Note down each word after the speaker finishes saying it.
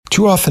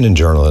Too often in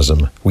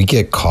journalism, we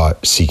get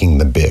caught seeking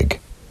the big.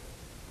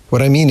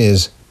 What I mean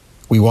is,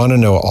 we want to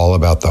know all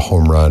about the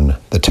home run,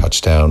 the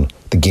touchdown,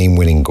 the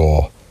game-winning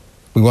goal.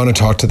 We want to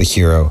talk to the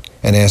hero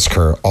and ask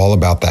her all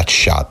about that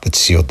shot that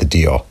sealed the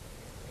deal.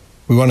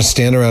 We want to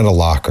stand around a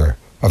locker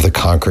of the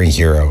conquering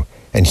hero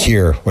and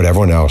hear what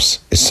everyone else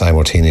is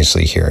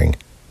simultaneously hearing.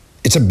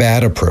 It's a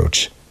bad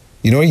approach.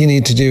 You know what you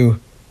need to do?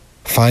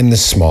 Find the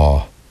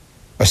small,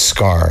 a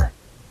scar,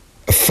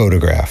 a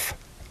photograph,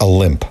 a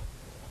limp,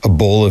 a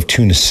bowl of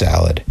tuna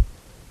salad.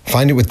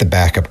 Find it with the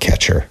backup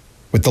catcher,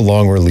 with the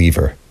long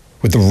reliever,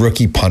 with the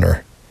rookie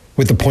punter,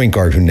 with the point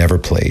guard who never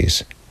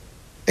plays.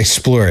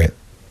 Explore it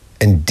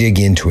and dig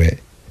into it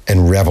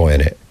and revel in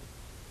it.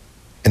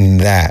 And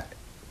that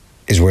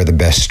is where the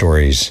best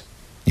stories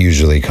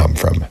usually come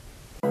from.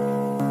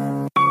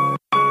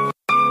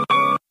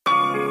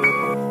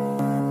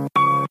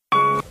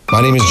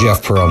 My name is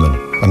Jeff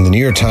Perlman. I'm the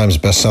New York Times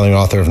bestselling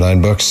author of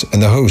 9 books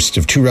and the host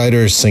of Two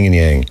Writers Sing &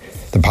 Yang,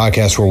 the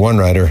podcast where one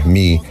writer,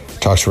 me,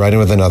 talks writing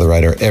with another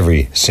writer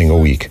every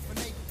single week.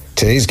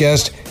 Today's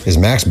guest is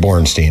Max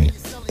Borenstein,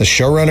 the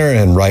showrunner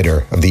and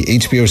writer of the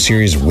HBO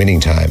series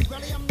Winning Time,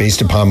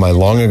 based upon my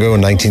long ago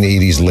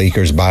 1980s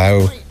Lakers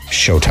bio,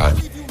 Showtime.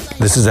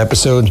 This is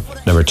episode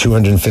number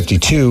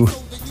 252.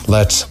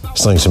 Let's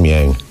sling some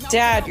yang.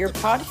 Dad, your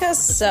podcast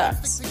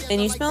sucks, and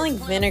you smell like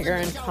vinegar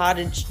and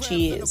cottage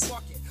cheese.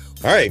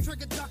 All right,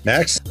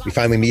 Max, we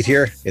finally meet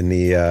here in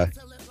the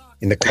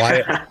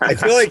quiet. I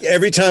feel like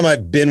every time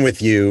I've been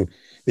with you,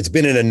 it's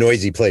been in a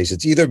noisy place.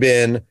 It's either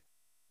been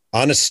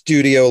on a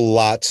studio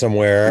lot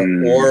somewhere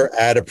or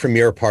at a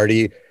premiere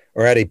party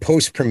or at a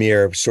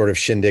post-premiere sort of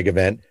shindig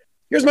event.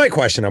 Here's my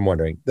question. I'm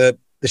wondering, the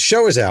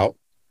show is out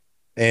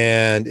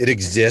and it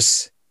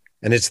exists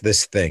and it's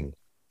this thing.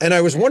 And I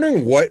was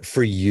wondering what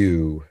for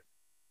you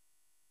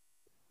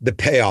the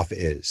payoff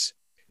is.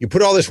 You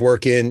put all this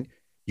work in,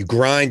 you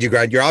grind.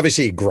 You're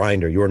obviously a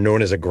grinder. You are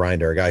known as a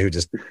grinder, a guy who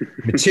just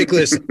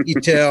meticulous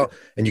detail,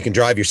 and you can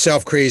drive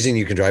yourself crazy and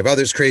you can drive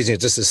others crazy.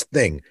 It's just this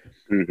thing.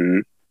 Mm-hmm.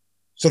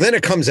 So then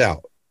it comes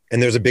out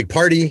and there's a big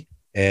party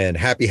and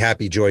happy,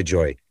 joy.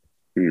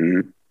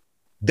 Mm-hmm.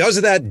 Does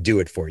that do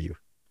it for you?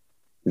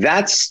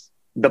 That's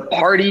the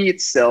party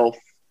itself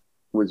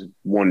was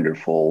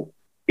wonderful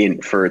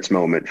for its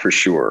moment, for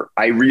sure.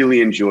 I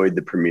really enjoyed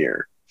the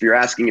premiere. If you're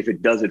asking if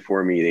it does it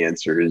for me, the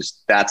answer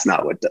is that's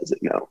not what does it.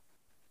 No.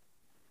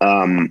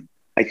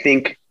 I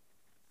think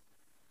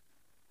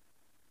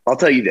I'll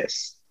tell you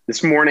this.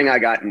 This morning I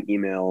got an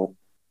email.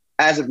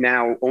 As of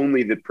now,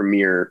 only the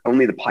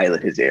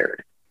pilot has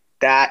aired.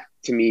 That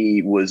to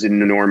me was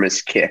an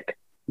enormous kick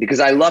because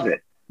I love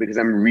it, because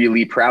I'm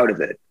really proud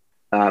of it.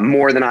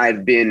 More than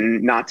I've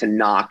been, not to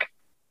knock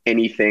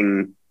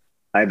anything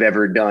I've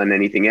ever done,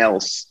 anything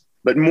else,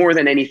 but more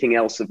than anything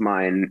else of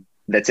mine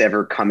that's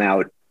ever come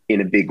out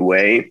in a big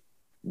way.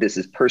 This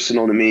is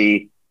personal to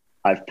me.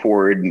 I've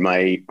poured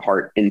my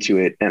heart into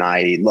it and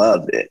I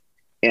love it.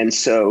 And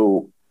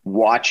so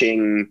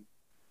watching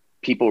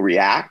people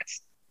react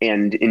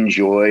and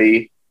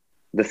enjoy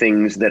the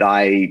things that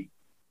I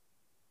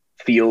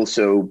feel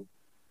so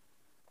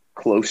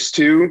close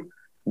to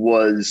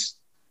was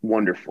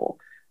wonderful.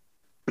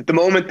 But the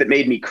moment that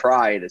made me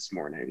cry this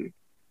morning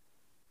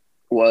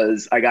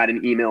was I got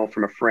an email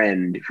from a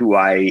friend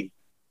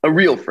a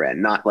real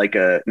friend,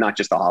 not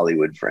just a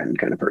Hollywood friend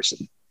kind of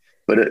person.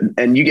 But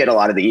and you get a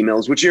lot of the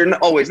emails, which are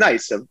always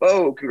nice of,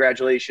 oh,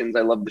 congratulations,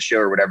 I love the show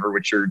or whatever,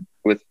 which are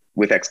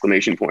with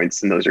exclamation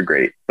points, and those are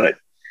great. But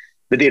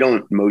they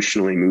don't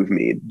emotionally move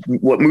me.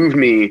 What moved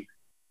me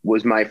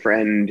was my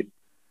friend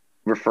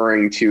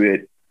referring to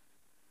it,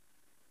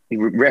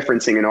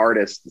 referencing an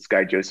artist, this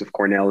guy, Joseph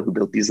Cornell, who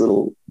built these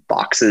little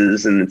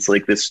boxes, and it's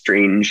like this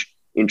strange,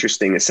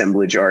 interesting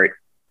assemblage art,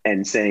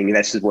 and saying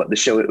this is what the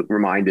show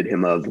reminded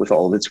him of with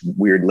all of its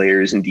weird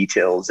layers and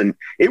details. And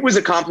it was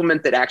a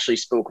compliment that actually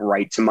spoke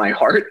right to my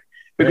heart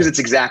because it's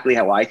exactly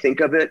how I think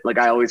of it. Like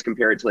I always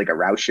compare it to like a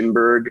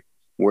Rauschenberg,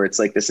 where it's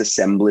like this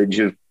assemblage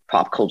of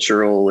pop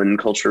cultural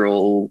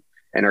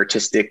and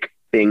artistic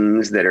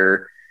things that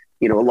are,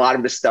 a lot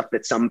of the stuff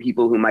that some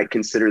people who might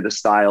consider the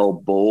style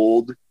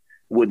bold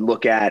would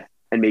look at,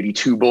 and maybe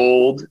too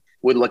bold,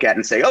 would look at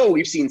and say, oh,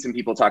 we've seen some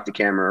people talk to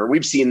camera, or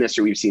we've seen this,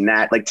 or we've seen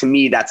that. Like, to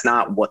me, that's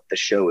not what the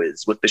show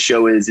is. What the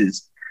show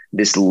is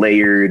this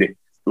layered,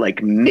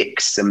 like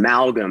mix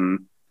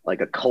amalgam, like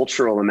a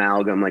cultural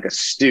amalgam, like a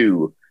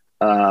stew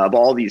of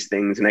all these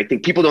things. And I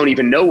think people don't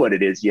even know what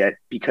it is yet,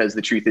 because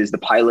the truth is the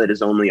pilot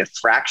is only a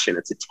fraction.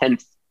 It's a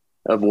 10th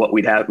of what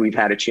we've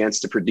had a chance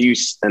to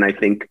produce. And I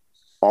think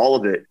all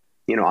of it,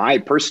 I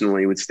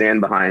personally would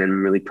stand behind, and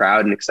I'm really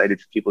proud and excited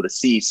for people to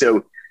see.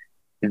 So,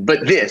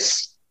 but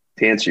this,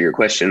 to answer your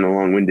question in a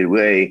long-winded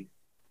way,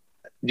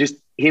 just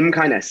him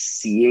kind of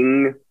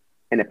seeing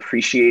and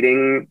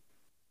appreciating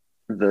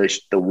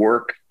the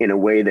work in a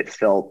way that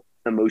felt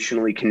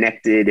emotionally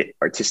connected,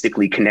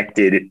 artistically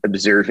connected,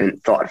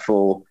 observant,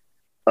 thoughtful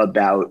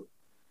about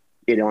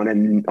it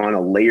on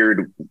a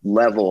layered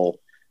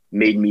level,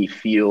 made me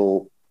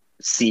feel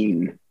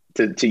seen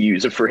to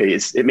use a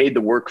phrase. It made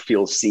the work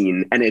feel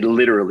seen, and it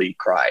literally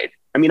cried.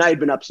 I mean, I had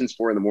been up since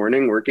 4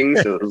 a.m. working,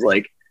 so it was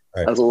like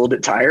Right. I was a little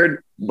bit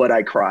tired, but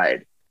I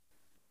cried.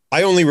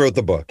 I only wrote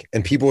the book,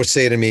 and people would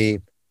say to me,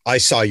 I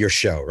saw your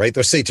show, right?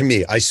 They'll say to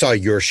me, I saw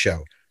your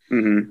show.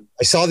 Mm-hmm.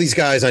 I saw these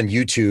guys on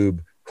YouTube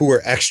who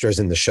were extras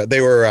in the show.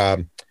 They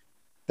were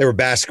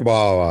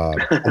basketball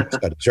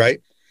studies,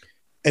 right?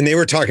 And they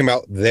were talking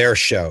about their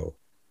show.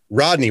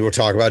 Rodney will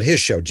talk about his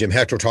show. Jim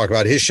Hecht will talk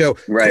about his show.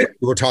 Right.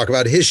 We'll talk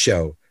about his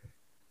show.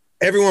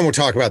 Everyone will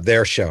talk about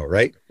their show,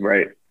 right?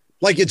 Right.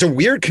 Like it's a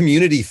weird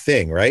community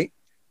thing, right?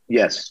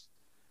 Yes.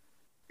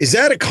 Is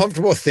that a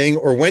comfortable thing?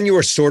 Or when you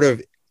are sort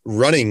of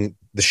running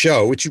the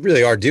show, which you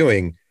really are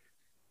doing,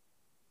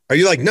 are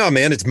you like, no,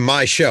 man, it's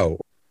my show?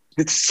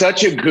 It's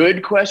such a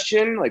good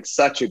question, like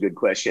such a good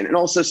question. And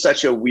also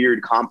such a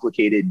weird,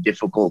 complicated,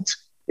 difficult,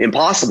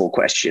 impossible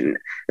question.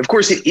 Of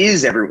course, it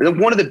is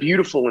one of the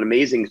beautiful and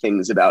amazing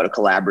things about a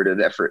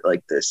collaborative effort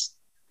like this,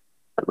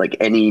 like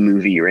any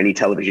movie or any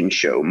television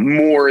show,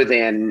 more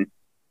than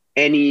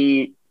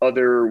any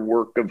other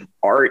work of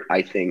art,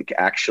 I think,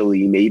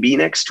 actually, maybe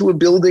next to a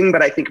building,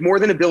 but I think more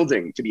than a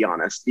building, to be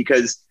honest,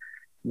 because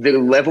the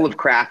level of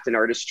craft and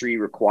artistry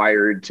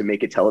required to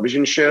make a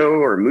television show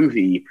or a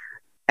movie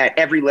at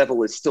every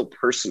level is still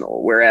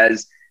personal.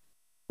 Whereas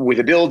with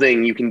a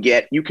building, you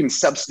can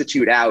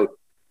substitute out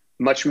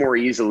much more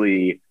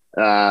easily,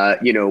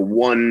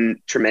 one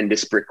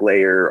tremendous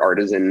bricklayer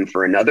artisan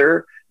for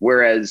another.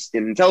 Whereas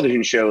in a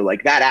television show,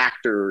 like that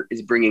actor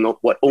is bringing up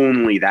what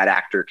only that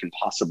actor can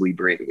possibly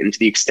bring. And to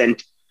the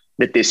extent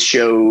that this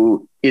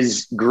show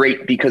is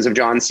great because of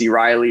John C.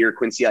 Reilly or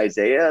Quincy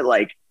Isaiah,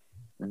 like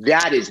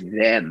that is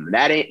them.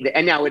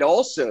 And now it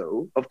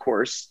also, of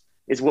course,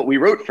 is what we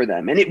wrote for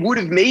them. And it would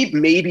have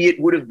maybe it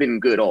would have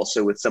been good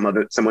also with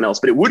someone else,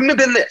 but it wouldn't have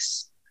been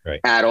this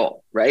at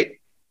all.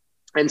 Right.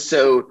 And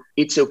so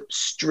it's a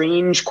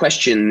strange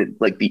question,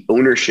 like the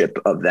ownership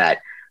of that.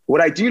 What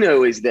I do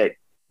know is that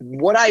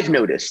what I've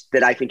noticed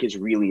that I think is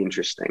really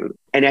interesting,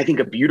 and I think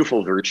a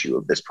beautiful virtue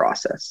of this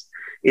process,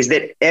 is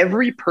that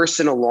every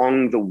person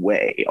along the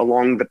way,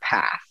 along the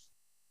path,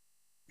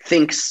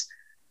 thinks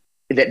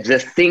that the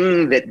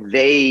thing that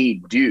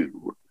they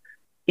do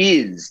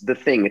is the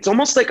thing. It's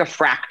almost like a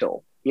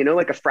fractal,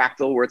 like a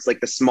fractal where it's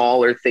like the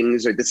smaller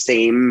things are the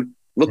same,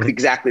 look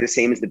exactly the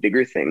same as the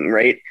bigger thing,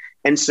 right?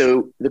 And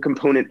so the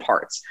component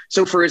parts.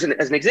 So as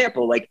an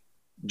example, like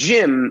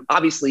Jim,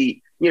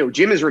 obviously,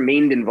 Jim has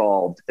remained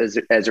involved as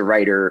a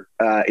writer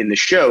in the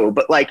show,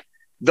 but like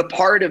the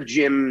part of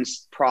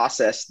Jim's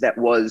process that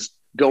was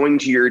going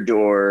to your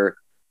door,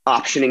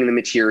 optioning the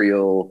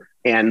material,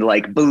 and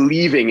like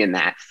believing in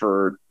that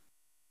for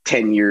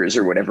 10 years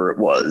or whatever it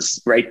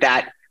was, right?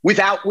 That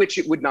without which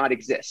it would not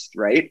exist,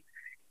 right?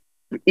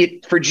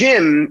 For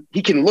Jim,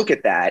 he can look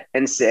at that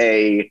and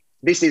say,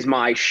 this is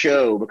my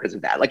show because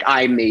of that. Like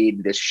I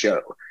made this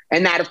show.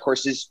 And that of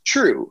course is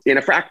true in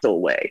a fractal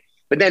way.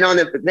 But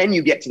then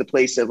you get to the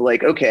place of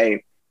like,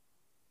 okay,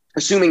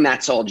 assuming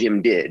that's all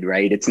Jim did,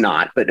 right? It's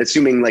not, but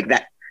assuming like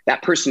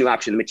that person who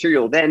optioned the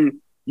material,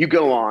 then you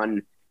go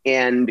on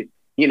and,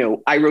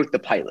 I wrote the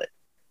pilot.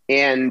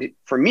 And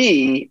for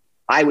me,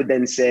 I would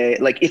then say,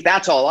 like, if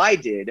that's all I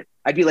did,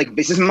 I'd be like,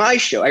 this is my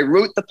show. I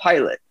wrote the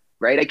pilot,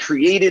 right? I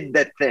created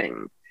that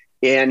thing.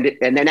 And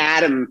then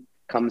Adam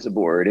comes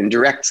aboard and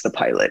directs the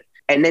pilot.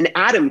 And then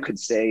Adam could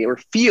say or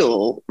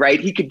feel, right?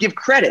 He could give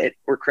credit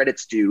where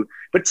credit's due,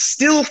 but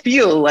still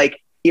feel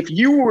like if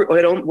you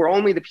were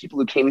only the people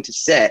who came to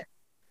set,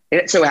 and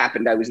it so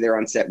happened I was there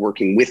on set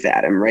working with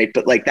Adam, right?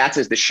 But like that's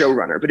as the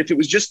showrunner. But if it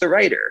was just the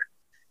writer,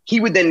 he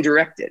would then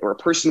direct it, or a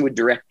person would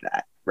direct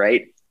that,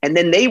 right? And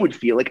then they would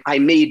feel like I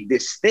made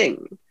this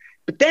thing.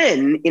 But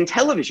then in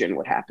television,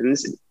 what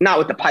happens, not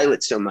with the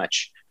pilot so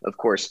much, of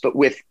course, but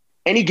with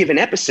any given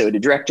episode, a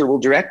director will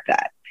direct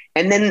that.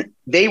 And then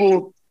they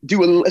will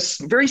do a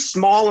very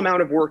small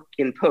amount of work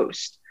in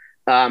post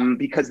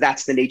because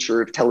that's the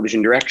nature of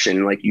television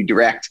direction. Like you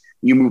direct,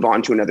 you move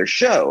on to another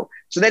show.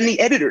 So then the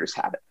editors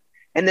have it.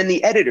 And then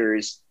the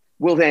editors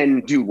will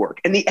then do work.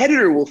 And the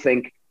editor will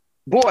think,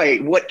 boy,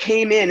 what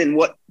came in and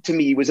what to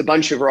me was a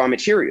bunch of raw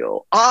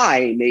material.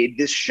 I made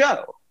this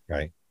show.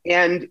 Right.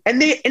 And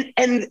then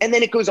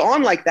it goes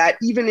on like that,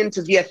 even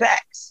into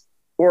VFX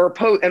or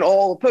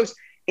all post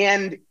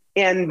and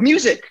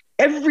music.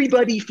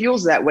 Everybody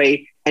feels that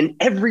way, and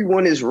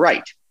everyone is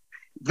right.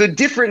 The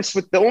difference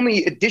with the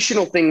only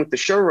additional thing with the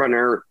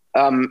showrunner,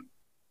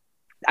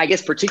 I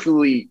guess,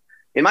 particularly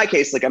in my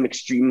case, like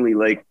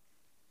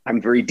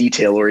I'm very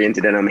detail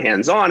oriented and I'm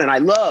hands on, and I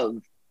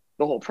love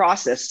the whole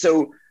process.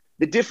 So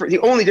the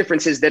only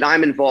difference is that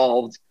I'm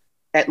involved,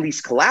 at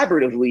least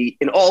collaboratively,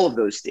 in all of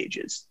those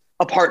stages.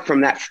 Apart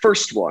from that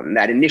first one,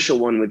 that initial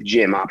one with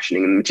Jim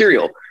optioning the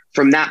material.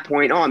 From that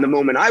point on, the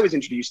moment I was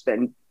introduced,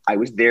 then I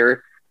was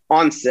there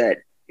on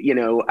set,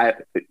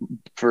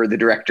 for the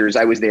directors,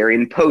 I was there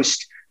in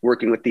post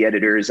working with the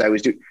editors.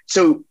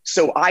 So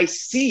I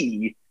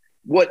see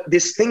what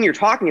this thing you're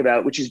talking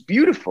about, which is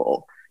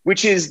beautiful,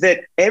 which is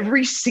that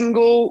every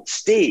single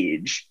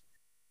stage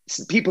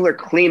people are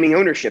claiming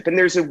ownership, and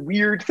there's a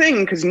weird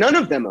thing because none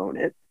of them own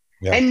it.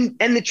 Yeah.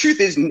 And the truth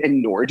is,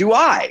 and nor do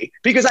I,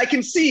 because I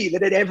can see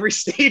that at every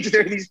stage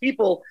there are these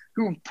people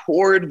who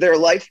poured their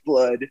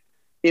lifeblood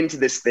into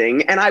this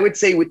thing. And I would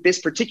say with this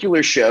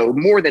particular show,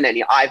 more than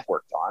any I've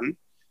worked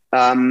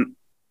on,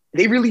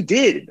 they really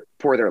did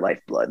pour their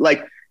lifeblood.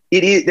 Like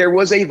there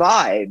was a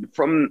vibe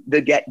from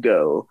the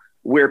get-go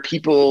where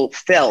people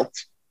felt,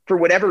 for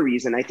whatever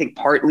reason, I think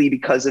partly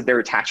because of their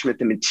attachment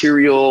to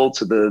material,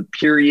 to the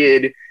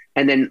period,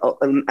 and then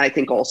I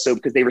think also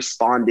because they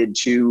responded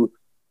to,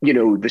 you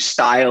know, the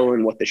style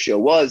and what the show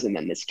was, and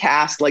then this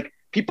cast, like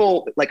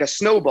people, like a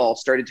snowball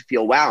started to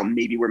feel, wow,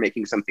 maybe we're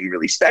making something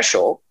really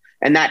special.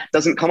 And that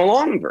doesn't come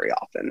along very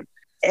often.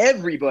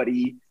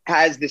 Everybody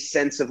has this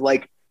sense of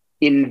like,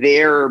 in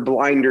their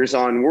blinders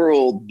on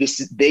world,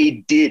 they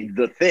did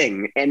the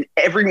thing, and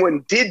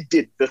everyone did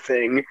the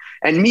thing.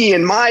 And me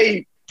and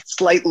my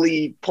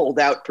slightly pulled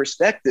out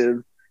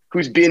perspective,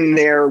 who's been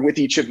there with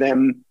each of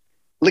them,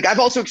 like I've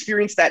also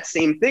experienced that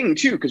same thing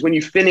too. Because when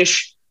you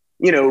finish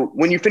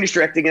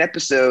directing an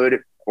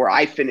episode, or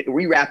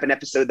we wrap an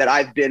episode that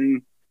I've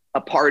been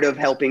a part of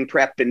helping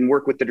prep and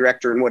work with the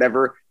director and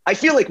whatever, I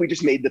feel like we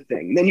just made the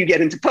thing. Then you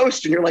get into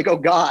post and you're like, oh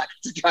God,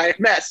 it's a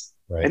giant mess.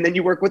 Right. And then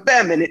you work with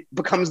them and it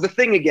becomes the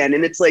thing again.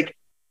 And it's like,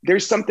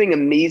 there's something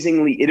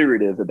amazingly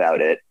iterative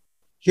about it.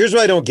 Here's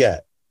what I don't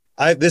get.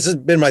 This has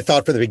been my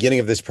thought from the beginning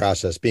of this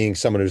process, being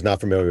someone who's not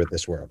familiar with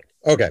this world.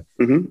 Okay.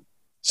 Mm-hmm.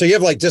 So you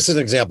have, like, just as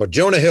an example,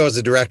 Jonah Hill is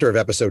the director of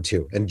episode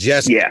 2 and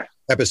Jess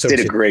episode did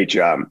 2. A great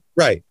job.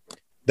 Right.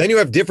 Then you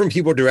have different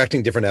people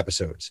directing different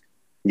episodes.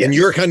 Yes. And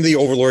you're kind of the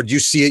overlord. You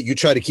see it. You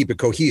try to keep it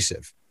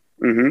cohesive.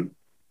 Mm-hmm.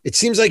 It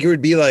seems like it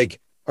would be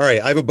like, all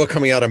right, I have a book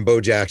coming out on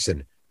Bo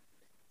Jackson.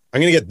 I'm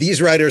going to get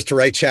these writers to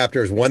write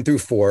chapters 1 through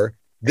 4.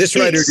 This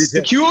writer is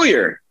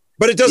peculiar.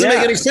 But it doesn't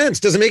make any sense.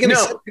 Doesn't make any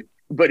sense.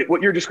 But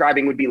what you're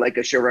describing would be like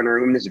a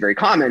showrunner, and this is very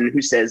common,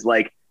 who says,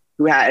 like,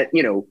 who had,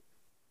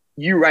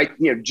 you write,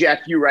 Jeff,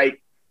 you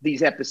write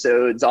these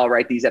episodes, I'll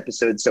write these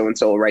episodes,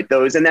 so-and-so will write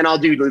those, and then I'll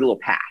do a little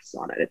pass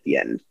on it at the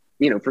end.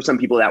 For some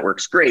people that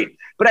works great.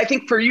 But I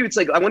think for you, it's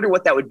like, I wonder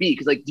what that would be.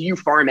 Because, like, do you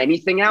farm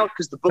anything out?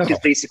 Because the book is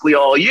basically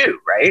all you,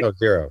 right? No,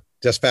 zero.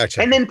 Just fact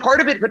check. And then part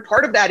of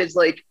that is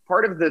like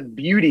part of the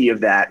beauty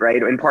of that,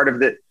 right? And part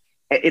of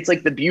it's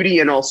like the beauty,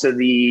 and also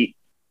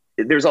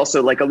there's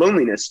also like a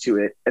loneliness to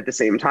it at the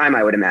same time,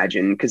 I would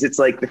imagine. Because it's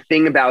like the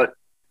thing about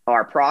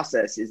our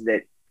process is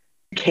that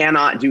you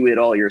cannot do it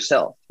all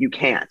yourself. You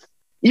can't.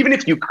 Even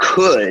if you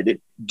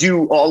could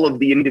do all of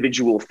the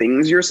individual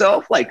things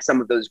yourself, like some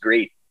of those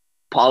great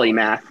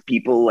polymath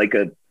people like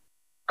a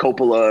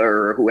Coppola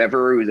or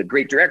whoever, who's a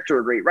great director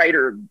or great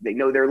writer, they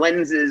know their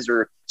lenses,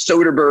 or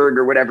Soderbergh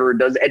or whatever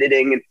does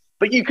editing.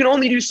 But you can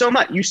only do so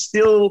much.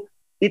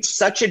 It's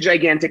such a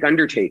gigantic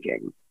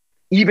undertaking,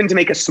 even to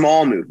make a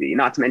small movie,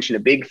 not to mention a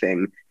big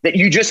thing, that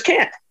you just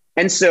can't.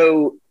 And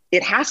so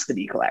it has to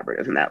be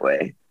collaborative in that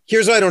way.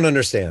 Here's what I don't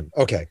understand.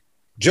 Okay.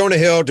 Jonah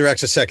Hill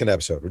directs a second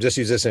episode. We'll just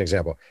use this as an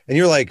example. And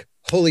you're like,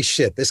 holy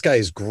shit, this guy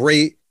is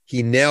great.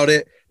 He nailed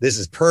it. This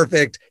is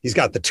perfect. He's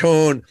got the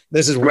tone.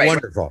 This is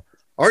wonderful.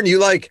 Aren't you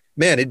like,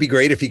 man, it'd be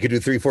great if he could do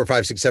 3, 4,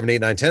 5, 6, 7,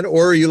 8, 9, 10?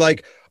 Or are you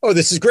like, oh,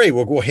 this is great.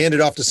 We'll hand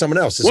it off to someone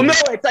else. No,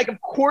 it's like,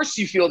 of course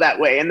you feel that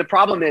way. And the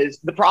problem,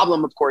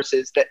 of course,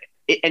 is that,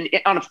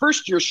 on a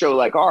first year show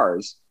like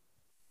ours,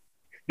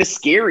 the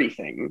scary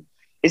thing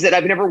is that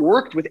I've never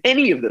worked with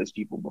any of those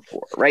people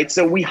before, right?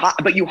 So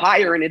but you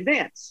hire in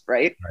advance,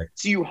 right?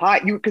 So you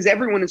hire, because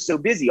everyone is so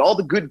busy, all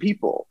the good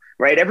people,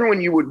 right?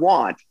 Everyone you would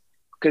want,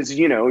 because, if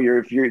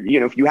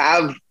you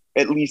have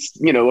at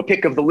least, a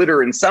pick of the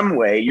litter in some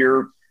way,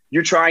 you're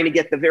trying to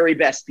get the very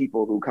best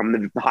people who come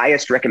the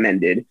highest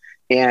recommended.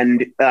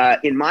 And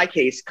in my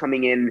case,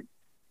 coming in,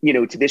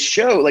 to this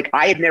show, like,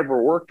 I had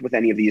never worked with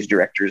any of these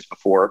directors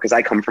before because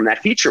I come from that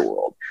feature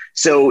world.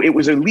 So it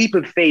was a leap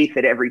of faith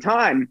at every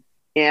time.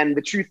 And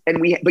the truth,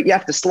 but you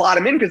have to slot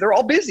them in because they're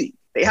all busy.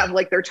 They have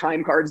like their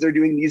time cards. They're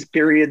doing these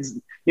periods,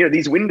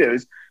 these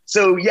windows.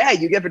 So yeah,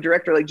 you get a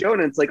director like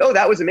Jonah. It's like, oh,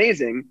 that was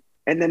amazing.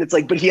 And then it's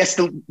like,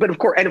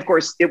 of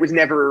course, it was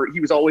never, he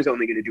was always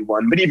only going to do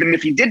one. But even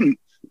if he didn't,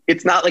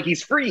 it's not like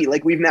he's free.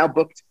 Like, we've now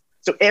booked.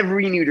 So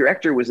every new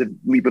director was a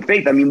leap of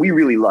faith. I mean, we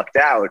really lucked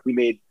out. We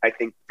made, I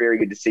think, very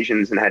good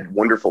decisions and had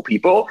wonderful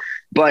people.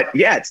 But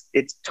yeah,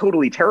 it's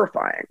totally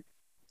terrifying.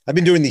 I've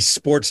been doing these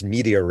sports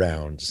media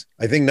rounds.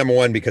 I think number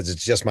one, because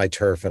it's just my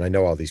turf and I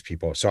know all these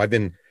people. So I've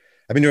been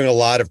doing a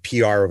lot of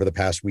PR over the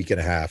past week and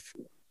a half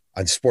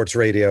on sports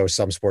radio,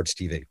 some sports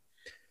TV.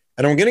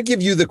 And I'm going to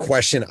give you the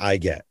question I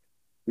get.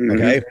 Mm-hmm.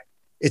 Okay.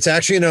 It's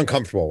actually an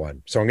uncomfortable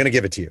one. So I'm going to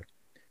give it to you.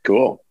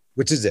 Cool.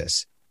 Which is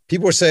this.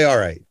 People will say, all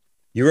right,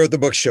 you wrote the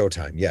book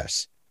Showtime.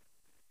 Yes.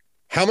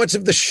 How much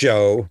of the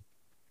show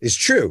is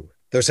true?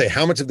 They'll say,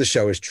 how much of the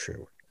show is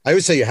true? I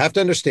would say you have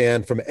to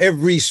understand from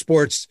every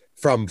sports,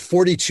 from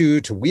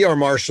 42 to We Are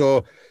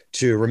Marshall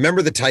to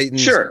Remember the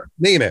Titans. Sure.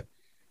 Name it.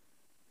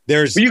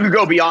 You could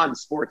go beyond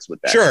sports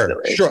with that.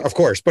 Sure. Of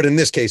course. But in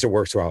this case, it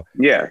works well.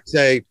 Yeah.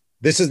 Say,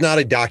 this is not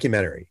a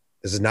documentary.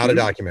 This is not a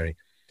documentary.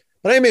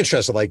 But I'm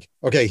interested, like,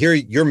 okay, here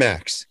you're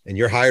Max and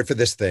you're hired for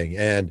this thing.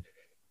 And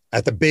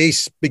at the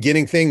base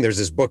beginning thing, there's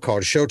this book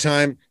called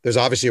Showtime. There's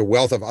obviously a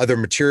wealth of other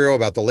material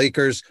about the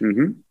Lakers.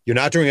 Mm-hmm. You're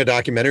not doing a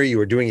documentary.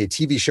 You are doing a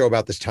TV show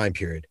about this time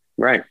period.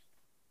 Right.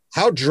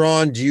 How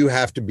drawn do you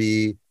have to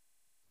be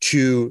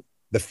to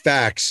the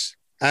facts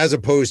as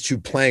opposed to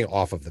playing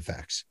off of the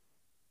facts?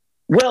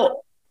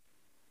 Well,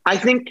 I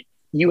think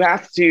you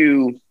have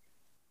to,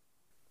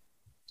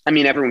 I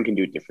mean, everyone can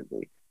do it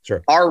differently.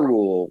 Sure. Our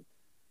rule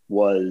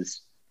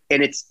was,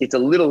 and it's a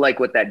little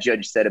like what that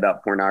judge said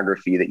about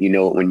pornography, that you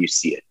know it when you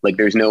see it. Like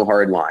there's no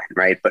hard line,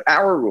 right? But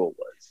our rule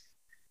was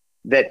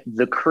that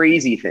the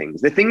crazy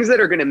things, the things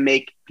that are going to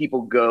make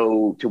people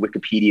go to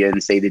Wikipedia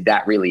and say, did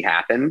that really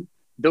happen?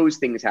 Those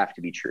things have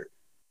to be true.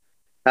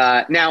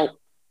 Now,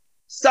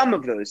 some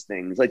of those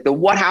things, like the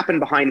what happened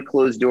behind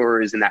closed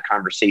doors in that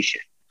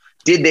conversation,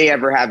 did they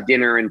ever have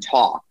dinner and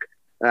talk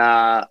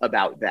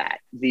about that?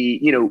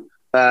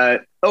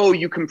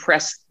 You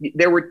compressed,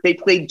 they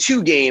played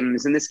 2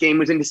 games and this game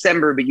was in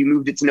December, but you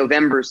moved it to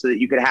November so that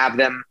you could have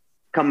them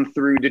come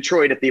through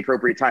Detroit at the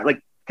appropriate time.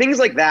 Like things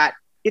like that.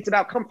 It's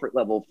about comfort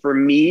level. For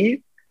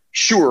me,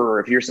 sure,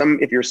 if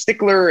you're a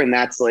stickler and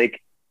that's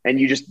like, and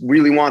you just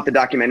really want the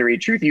documentary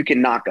truth, you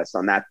can knock us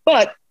on that.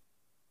 But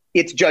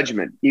it's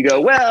judgment. You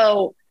go,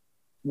 well,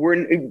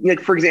 we're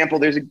like, for example,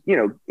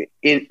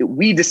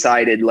 we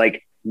decided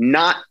like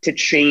not to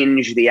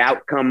change the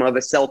outcome of a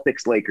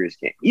Celtics-Lakers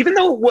game, even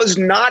though it was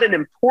not an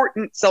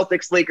important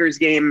Celtics-Lakers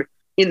game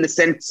in the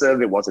sense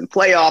of it wasn't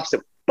playoffs,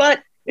 but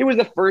it was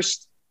the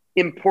first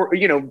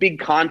important, big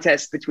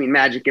contest between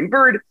Magic and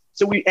Bird.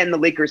 And the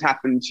Lakers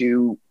happened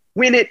to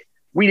win it.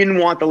 We didn't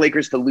want the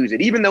Lakers to lose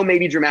it, even though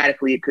maybe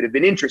dramatically it could have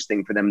been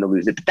interesting for them to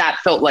lose it. But that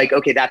felt like,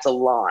 okay, that's a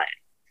line.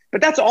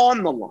 But that's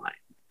on the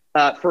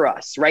line for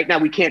us. Right now,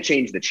 we can't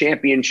change the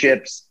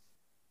championships.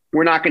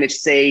 We're not going to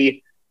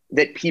say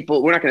that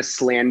we're not going to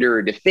slander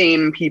or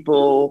defame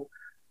people,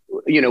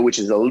 which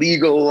is a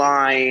legal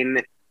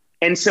line.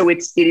 And so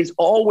it is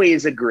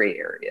always a gray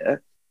area.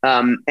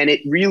 And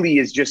it really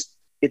is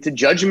it's a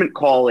judgment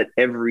call at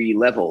every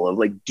level of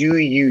like, do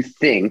you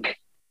think,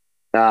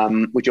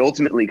 which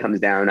ultimately comes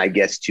down, I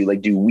guess, to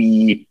like, do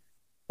we,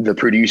 the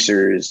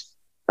producers,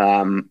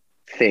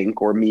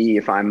 think, or me,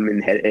 if I'm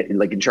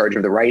in charge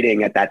of the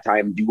writing at that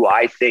time, do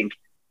I think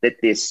that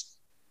this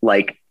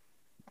like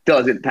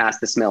doesn't pass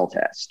the smell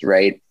test,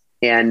 right?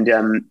 And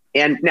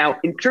now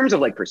in terms of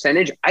like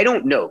percentage, I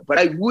don't know, but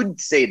I would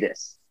say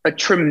this: a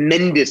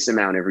tremendous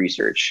amount of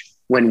research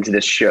went into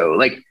this show.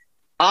 Like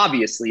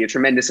obviously, a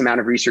tremendous amount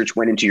of research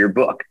went into your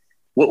book.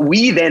 What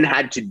we then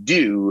had to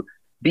do,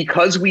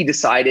 because we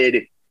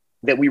decided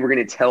that we were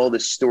going to tell the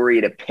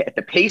story at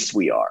the pace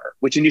we are,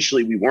 which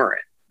initially we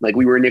weren't. Like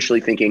we were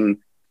initially thinking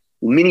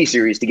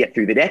miniseries to get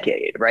through the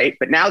decade, right?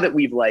 But now that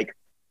we've like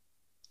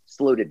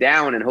slowed it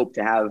down and hope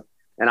to have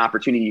an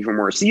opportunity for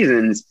more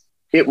seasons,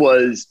 it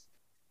was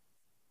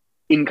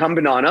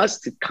incumbent on us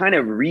to kind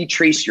of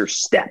retrace your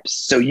steps.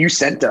 So you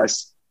sent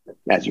us,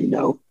 as you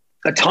know,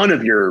 a ton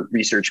of your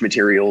research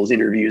materials,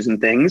 interviews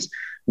and things.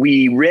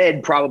 We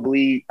read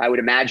probably, I would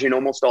imagine,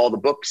 almost all the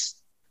books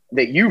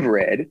that you've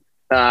read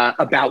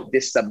about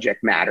this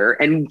subject matter,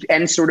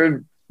 and sort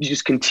of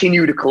just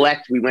continue to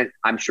collect. We went,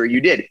 I'm sure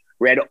you did,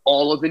 read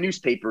all of the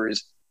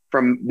newspapers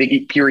from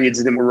the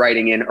periods that we're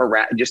writing in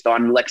around, just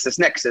on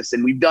LexisNexis.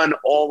 And we've done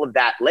all of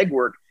that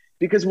legwork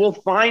because we'll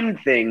find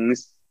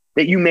things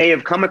that you may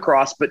have come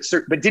across, but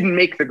didn't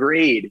make the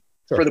grade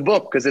for the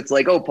book. Cause it's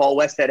like, oh, Paul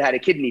Westhead had a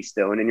kidney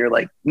stone. And you're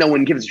like, no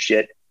one gives a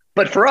shit.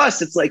 But for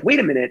us, it's like, wait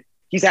a minute,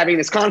 he's having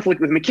this conflict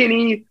with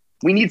McKinney.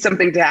 We need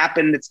something to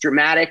happen that's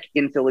dramatic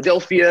in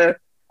Philadelphia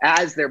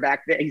as they're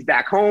back there. He's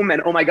back home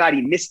and oh my God,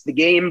 he missed the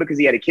game because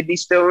he had a kidney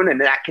stone. And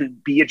that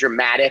can be a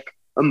dramatic,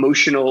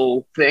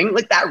 emotional thing.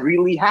 Like that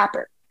really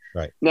happened.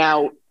 Right.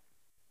 Now,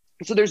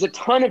 so there's a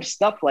ton of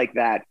stuff like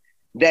that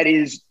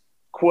is,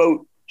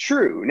 quote,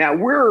 true. Now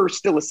we're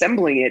still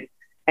assembling it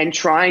and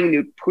trying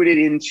to put it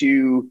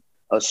into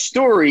a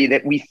story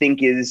that we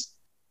think is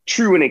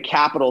true in a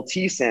capital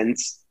T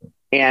sense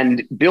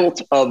and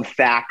built of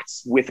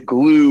facts with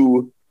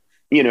glue,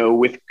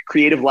 with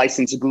creative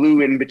license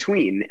glue in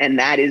between. And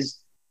that is,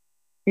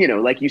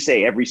 like you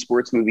say, every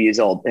sports movie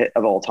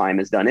of all time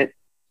has done it.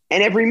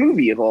 And every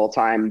movie of all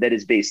time that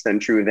is based on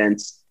true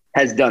events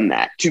has done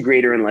that to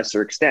greater and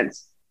lesser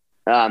extents.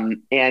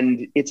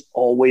 And it's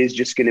always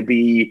just going to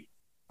be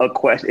a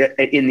question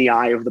in the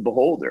eye of the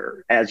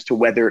beholder as to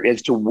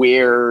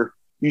where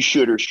you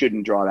should or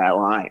shouldn't draw that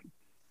line.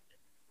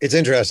 It's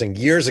interesting.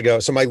 Years ago,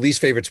 so my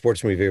least favorite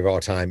sports movie of all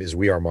time is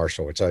We Are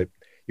Marshall, which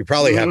you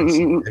probably haven't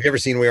seen. Have you ever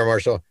seen We Are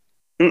Marshall?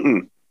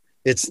 Mm-mm.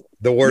 It's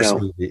the worst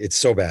movie. It's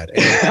so bad.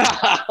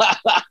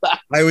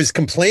 I was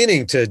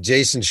complaining to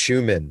Jason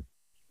Schumann.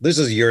 This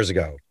was years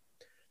ago.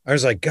 I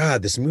was like,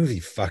 God, this movie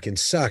fucking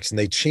sucks. And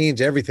they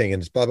change everything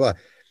and it's blah, blah.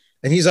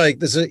 And he's like,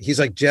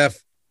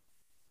 Jeff,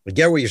 I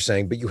get what you're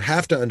saying, but you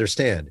have to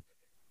understand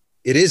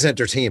it is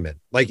entertainment.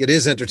 Like it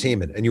is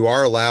entertainment. And you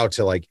are allowed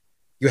to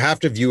you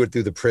have to view it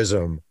through the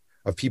prism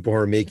of people who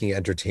are making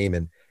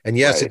entertainment. And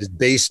yes, Right. it is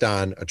based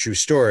on a true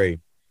story,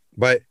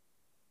 but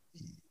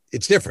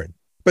it's different.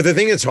 But the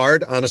thing that's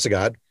hard, honest to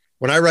God,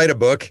 when I write a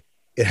book,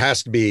 it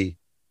has to be.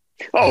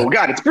 Oh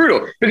God, it's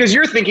brutal because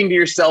you're thinking to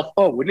yourself,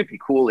 "Oh, wouldn't it be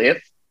cool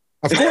if?"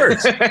 Of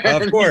course,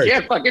 of course, You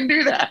can't fucking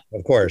do that.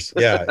 of course.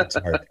 Yeah, it's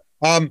hard.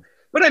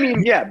 But I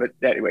mean, yeah, but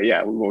anyway,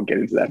 yeah, we won't get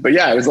into that. But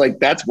yeah, it was like,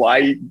 that's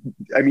why,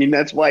 I mean,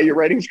 that's why you're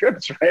writing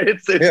scripts, right?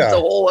 It's a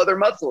whole other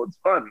muscle. It's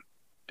fun.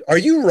 Are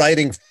you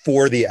writing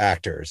for the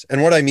actors?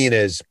 And what I mean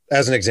is,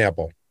 as an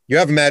example, you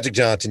have Magic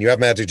Johnson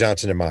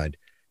in mind.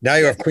 Now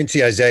you have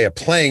Quincy Isaiah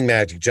playing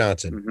Magic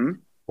Johnson. Mm-hmm.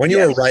 When you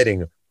were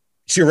writing,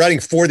 so you're writing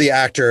for the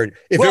actor.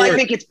 I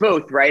think it's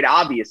both, right?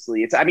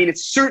 Obviously,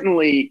 it's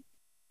certainly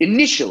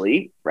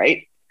initially,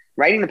 right?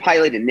 Writing the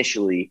pilot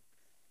initially,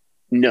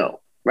 no.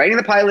 Writing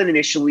the pilot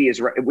initially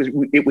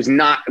it was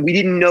not, we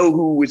didn't know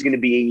who was going to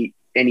be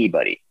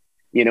anybody.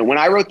 You know, when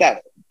I wrote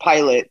that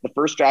pilot, the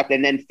first draft,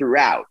 and then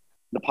throughout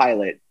the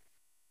pilot,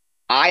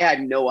 I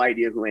had no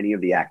idea who any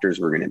of the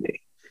actors were going to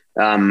be.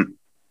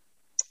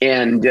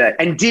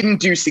 And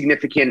didn't do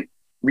significant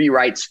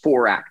rewrites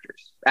for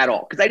actors at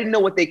all. Cause I didn't know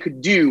what they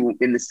could do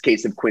in this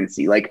case of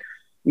Quincy. Like,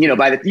 you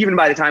know, even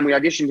by the time we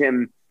auditioned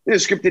him, the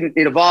script it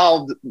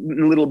evolved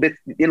in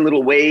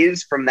little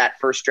ways from that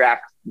first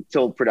draft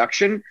till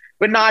production,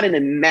 but not in a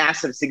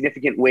massive,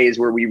 significant ways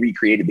where we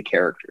recreated the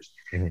characters.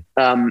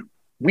 Mm-hmm.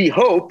 We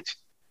hoped,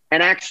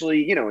 and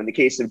actually, you know, in the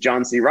case of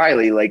John C.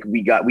 Reilly, like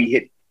we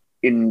hit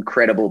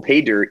incredible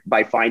pay dirt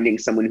by finding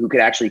someone who could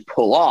actually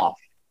pull off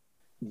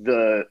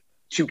the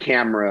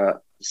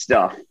 2-camera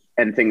stuff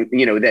and things,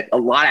 you know, that a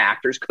lot of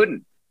actors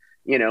couldn't,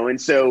 you know,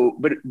 and so,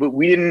 but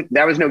we didn't,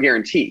 that was no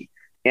guarantee.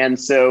 And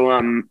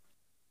so,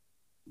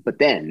 but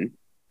then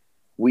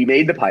we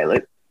made the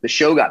pilot, the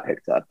show got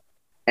picked up,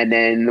 and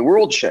then the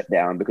world shut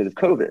down because of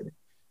COVID.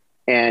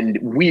 And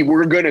we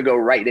were going to go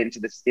right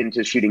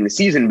into shooting the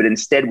season, but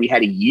instead we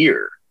had a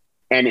year.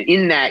 And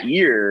in that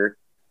year,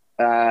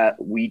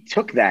 we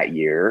took that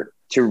year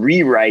to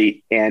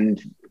rewrite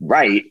and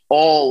write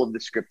all of the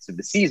scripts of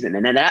the season.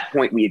 And at that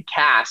point we had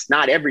cast,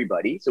 not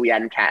everybody. So we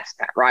hadn't cast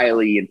Pat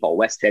Riley and Paul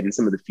Westhead and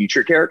some of the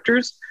future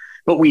characters,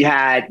 but we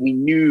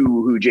knew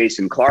who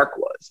Jason Clarke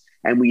was.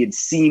 And we had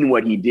seen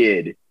what he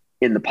did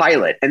in the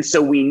pilot. And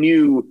so we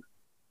knew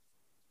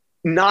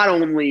not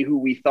only who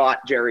we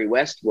thought Jerry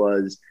West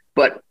was,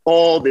 but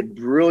all the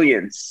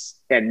brilliance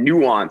and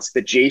nuance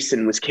that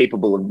Jason was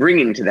capable of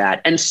bringing to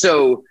that. And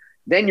so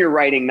then you're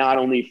writing not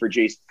only for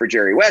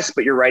Jerry West,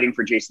 but you're writing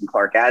for Jason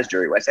Clarke as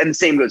Jerry West. And the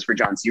same goes for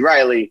John C.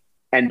 Reilly.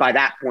 And by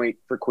that point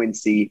for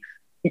Quincy,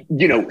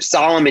 you know,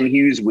 Solomon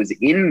Hughes was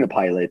in the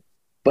pilot,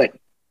 but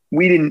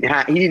he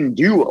didn't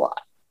do a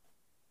lot.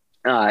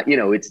 You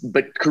know,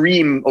 but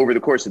Kareem over the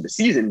course of the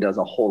season does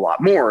a whole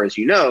lot more, as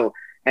you know.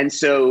 And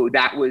so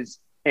that was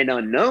an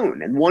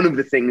unknown. And one of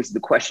the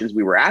questions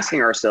we were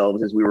asking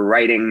ourselves as we were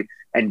writing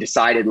and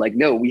decided, like,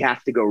 no, we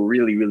have to go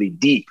really, really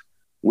deep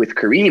with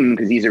Kareem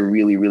because he's a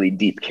really, really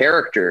deep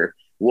character,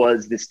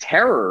 was this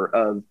terror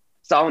of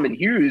Solomon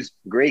Hughes,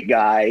 great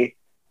guy,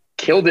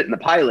 killed it in the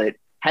pilot,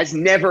 has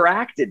never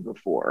acted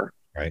before.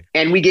 Right.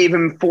 And we gave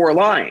him 4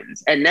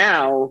 lines. And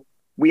now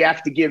we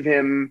have to give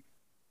him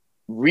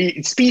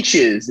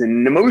speeches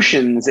and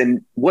emotions,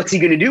 and what's he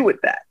going to do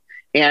with that?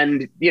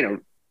 And, you know,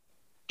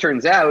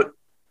 turns out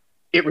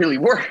it really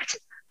worked,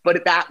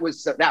 but that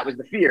was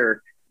the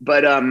fear.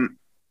 But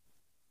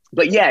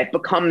yeah, it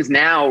becomes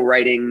now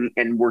writing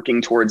and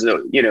working towards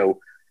what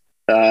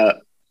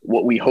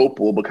we hope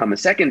will become a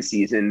second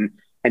season,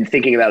 and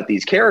thinking about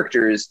these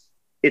characters.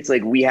 It's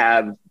like we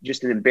have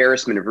just an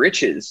embarrassment of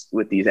riches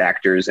with these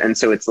actors. And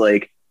so it's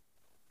like,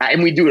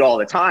 and we do it all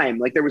the time.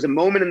 Like there was a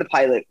moment in the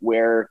pilot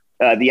where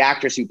the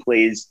actress who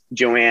plays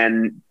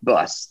Joanne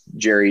Buss,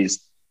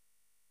 Jerry's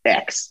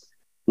ex,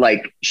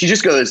 like she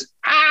just goes,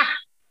 ah,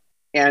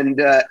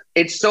 and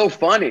it's so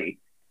funny.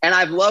 And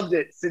I've loved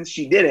it since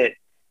she did it.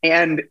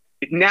 And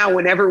now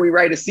whenever we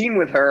write a scene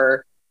with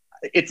her,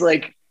 it's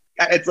like,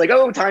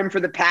 oh, time for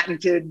the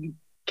patented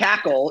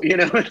cackle. You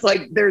know, it's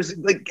like, there's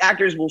like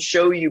actors will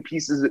show you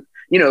pieces of,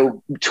 you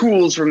know,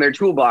 tools from their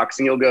toolbox,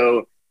 and you'll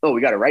go, oh,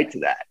 we got to write to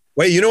that.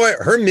 Wait, you know what?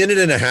 Her minute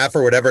and a half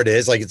or whatever it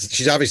is, like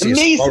she's obviously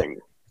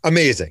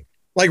amazing.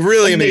 Like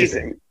really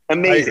amazing.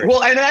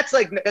 Well, and that's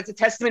a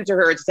testament to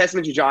her. It's a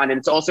testament to John. And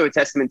it's also a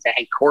testament to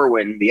Hank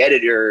Corwin, the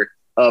editor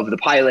of the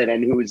pilot,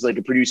 and who was like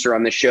a producer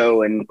on the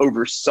show and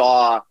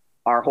oversaw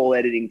our whole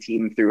editing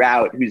team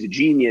throughout, who's a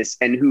genius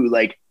and who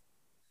like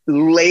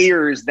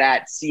layers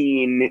that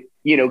scene,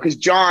 you know, because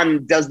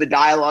John does the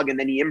dialogue and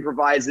then he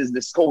improvises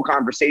this whole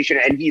conversation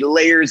and he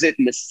layers it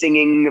in the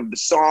singing of the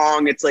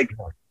song. It's like,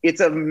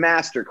 it's a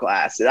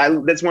masterclass.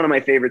 That's one of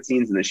my favorite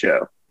scenes in the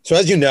show. So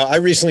as you know, I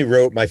recently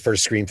wrote my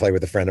first screenplay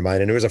with a friend of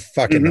mine, and it was a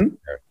fucking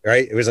nightmare,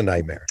 right? It was a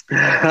nightmare.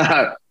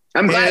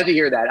 I'm glad to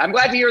hear that. I'm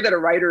glad to hear that a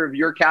writer of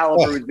your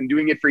caliber who's been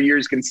doing it for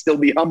years can still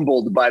be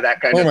humbled by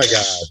that kind of. Oh my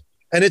God.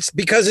 And it's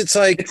because it's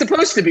like, it's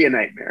supposed to be a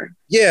nightmare.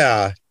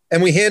 Yeah.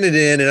 And we handed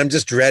it in, and I'm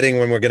just dreading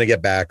when we're going to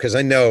get back because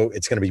I know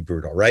it's going to be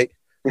brutal, right?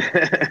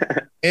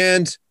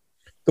 And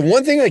the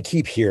one thing I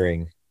keep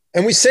hearing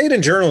and we say it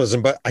in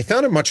journalism, but I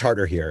found it much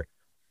harder here,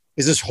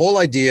 is this whole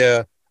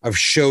idea of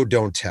show,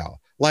 don't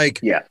tell. Like,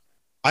 Yeah.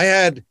 I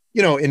had,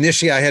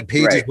 initially I had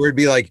pages where it'd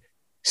be like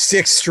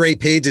 6 straight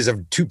pages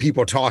of 2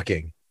 people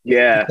talking.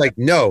 Yeah. It's like,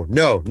 no.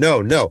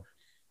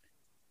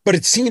 But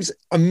it seems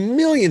a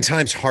million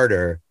times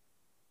harder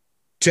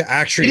to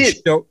actually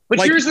show. But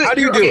like, how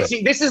do you do it?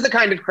 See, this is the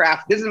kind of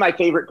craft. This is my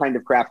favorite kind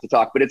of craft to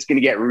talk, but it's going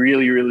to get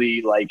really,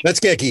 really like. Let's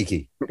get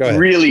geeky. Go ahead.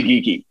 Really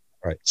geeky.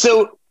 Right.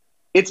 So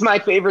it's my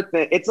favorite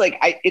thing. It's like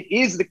it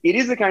is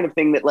the kind of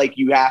thing that like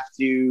you have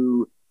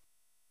to,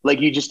 like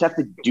you just have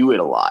to do it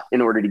a lot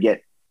in order to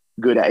get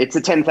good at. It's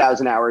a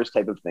 10,000 hours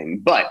type of thing.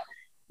 But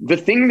the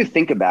thing to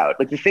think about,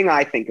 like the thing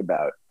I think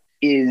about,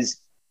 is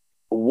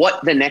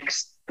what the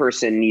next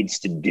person needs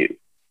to do,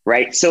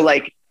 right? So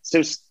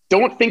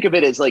don't think of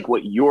it as like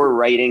what you're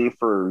writing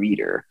for a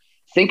reader.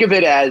 Think of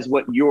it as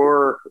what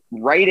you're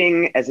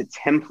writing as a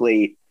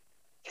template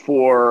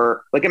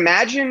for, like,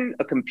 imagine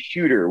a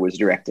computer was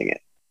directing it.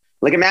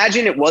 Like,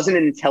 imagine it wasn't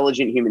an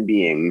intelligent human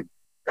being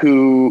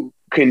who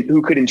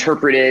could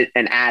interpret it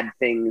and add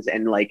things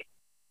and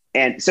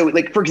so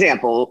like, for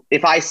example,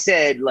 if I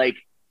said like,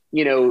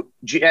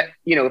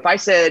 if I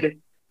said,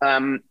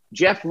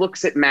 Jeff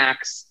looks at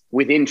Max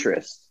with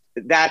interest,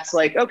 that's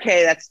like,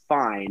 okay, that's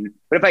fine.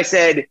 But if I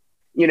said,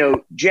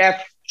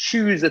 Jeff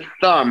chews a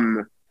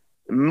thumb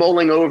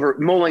mulling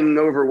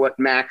over what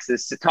Max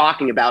is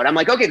talking about, I'm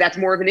like, okay, that's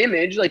more of an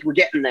image. Like, we're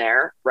getting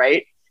there,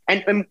 right?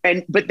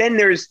 But then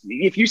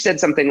if you said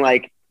something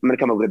like, I'm going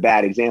to come up with a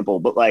bad example,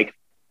 but like,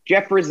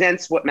 Jeff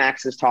resents what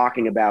Max is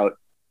talking about,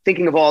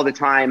 thinking of all the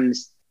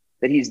times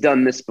that he's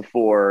done this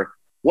before.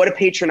 What a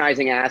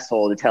patronizing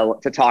asshole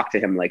to talk to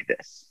him like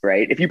this,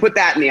 right? If you put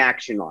that in the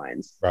action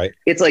lines, right,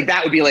 it's like,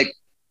 that would be like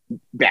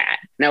bad.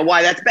 Now,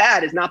 why that's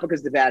bad is not because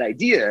it's a bad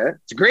idea.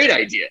 It's a great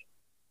idea.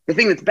 The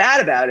thing that's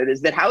bad about it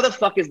is that how the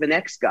fuck is the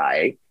next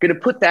guy going to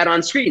put that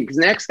on screen? Because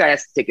the next guy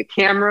has to take a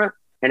camera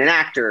and an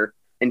actor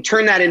and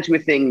turn that into a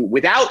thing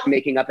without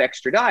making up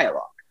extra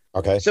dialogue.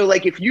 Okay. So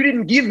like, if you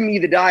didn't give me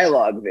the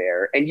dialogue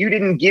there and you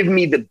didn't give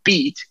me the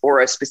beat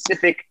or a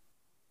specific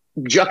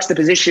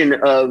juxtaposition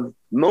of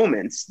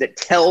moments that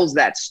tells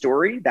that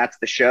story, that's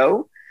the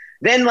show,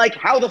 then like,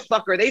 how the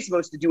fuck are they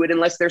supposed to do it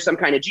unless they're some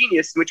kind of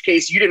genius, in which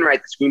case you didn't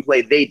write the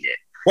screenplay, they did.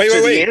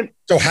 Wait.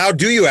 So how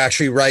do you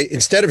actually write,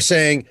 instead of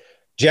saying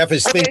Jeff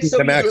is thinking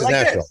the Max is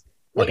natural?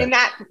 Well, in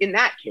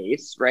that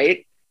case,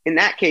 right? In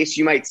that case,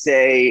 you might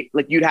say,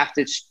 like, you'd have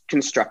to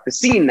construct the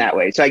scene that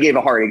way. So I gave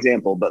a hard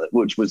example, but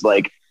which was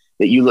like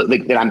that you look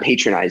like that I'm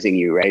patronizing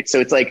you, right? So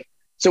it's like,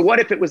 so what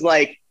if it was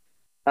like,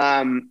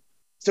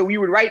 so we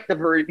would write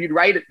you'd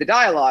write the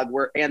dialogue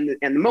and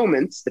the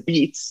moments, the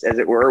beats, as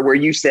it were, where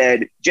you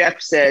said, Jeff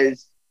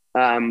says,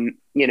 or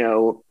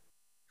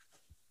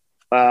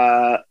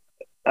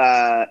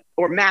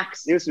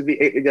Max, this would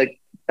be like,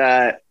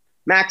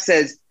 Max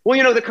says,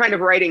 well, the kind of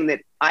writing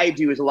that I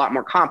do is a lot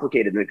more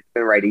complicated than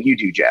the writing you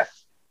do, Jeff.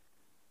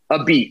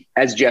 A beat,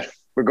 as Jeff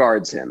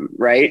regards him,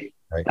 right?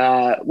 Right.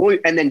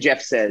 And then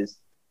Jeff says,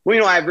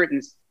 well, I've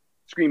written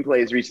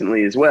screenplays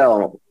recently as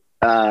well.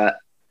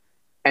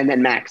 And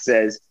then Max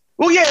says,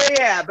 well,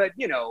 yeah, but,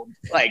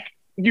 like,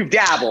 you've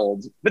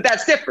dabbled, but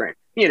that's different,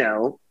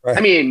 Right.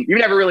 I mean, you've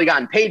never really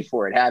gotten paid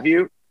for it, have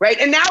you? Right.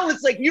 And now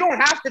it's like, you don't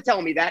have to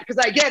tell me that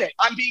because I get it.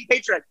 I'm being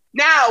patronized.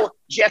 Now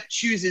Jeff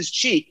chews his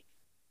cheek,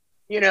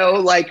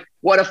 like,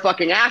 what a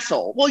fucking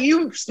asshole. Well,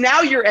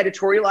 now you're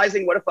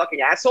editorializing what a fucking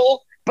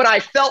asshole, but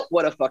I felt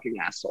what a fucking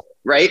asshole,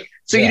 right?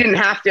 So You didn't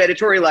have to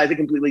editorialize it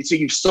completely. So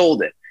you've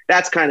sold it.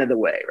 That's kind of the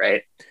way,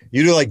 right?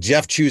 You do like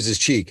Jeff chews his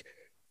cheek.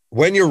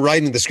 When you're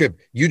writing the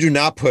script, you do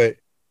not put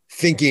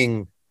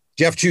thinking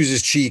Jeff chews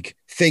his cheek,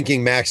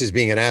 thinking Max is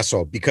being an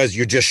asshole, because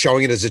you're just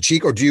showing it as a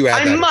cheek, or do you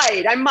add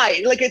that? I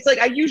might. Like, it's like,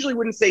 I usually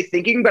wouldn't say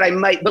thinking, but I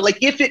might. But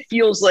like, if it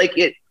feels like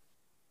if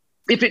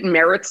it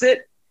merits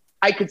it,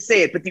 I could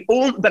say it.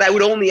 But I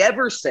would only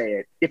ever say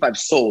it if I've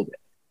sold it,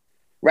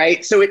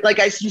 right? So it, like,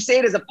 you say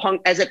it as a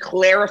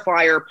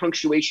clarifier,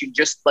 punctuation,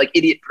 just like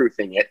idiot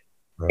proofing it,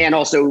 right. And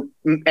also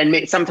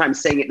sometimes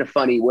saying it in a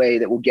funny way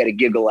that will get a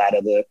giggle out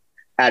of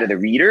the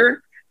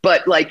reader.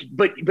 But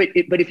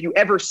if you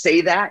ever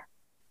say that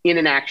in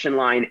an action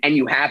line and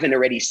you haven't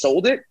already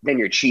sold it, then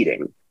you're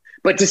cheating.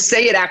 But to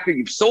say it after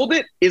you've sold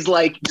it is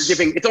like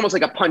it's almost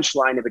like a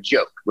punchline of a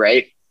joke,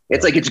 right?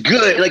 It's like, it's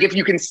good. Like, if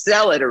you can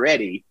sell it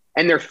already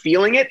and they're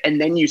feeling it and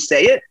then you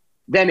say it,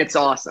 then it's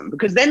awesome.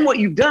 Because then what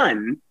you've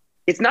done,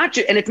 it's not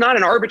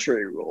an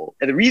arbitrary rule.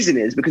 And the reason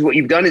is because what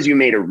you've done is you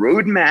made a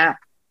roadmap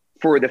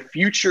for the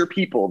future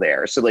people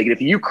there. So like,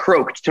 if you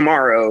croaked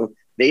tomorrow,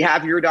 they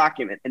have your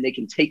document and they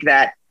can take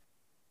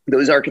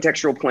those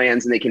architectural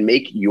plans and they can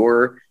make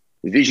your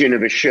vision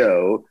of a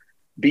show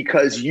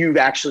because you've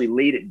actually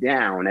laid it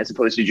down, as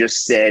opposed to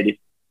just said,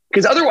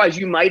 because otherwise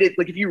you might,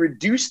 like, if you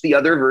reduce the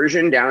other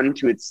version down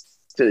to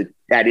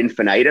ad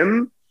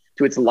infinitum,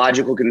 to its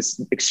logical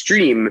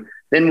extreme,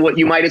 then what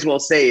you might as well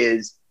say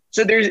is,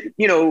 so there's,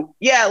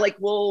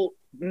 we'll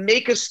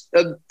make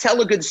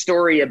tell a good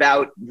story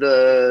about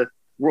the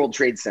World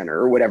Trade Center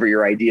or whatever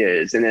your idea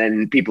is. And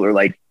then people are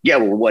like, yeah,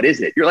 well, what is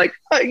it? You're like,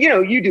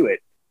 you do it.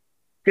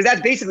 Because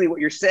that's basically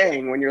what you're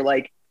saying when you're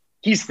like,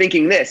 he's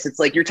thinking this. It's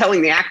like you're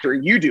telling the actor,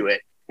 you do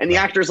it. And the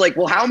actor's like,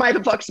 well, how am I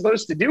the fuck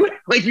supposed to do it?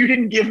 Like, you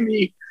didn't give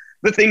me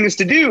the things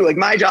to do. Like,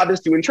 my job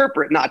is to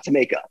interpret, not to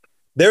make up.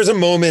 There's a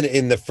moment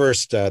in the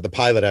first, the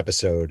pilot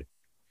episode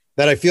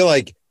that I feel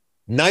like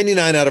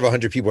 99 out of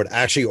 100 people would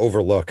actually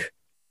overlook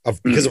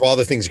because of all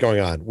the things going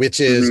on, which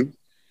is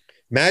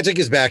Magic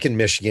is back in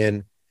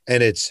Michigan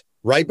and it's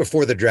right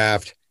before the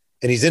draft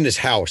and he's in his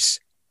house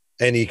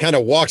and he kind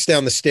of walks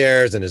down the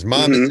stairs and his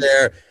mom is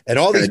there and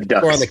all these people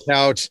are on the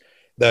couch.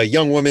 The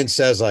young woman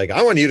says like,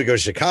 I want you to go to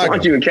Chicago. I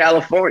want you in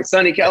California,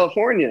 sunny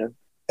California.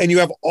 And you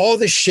have all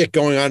this shit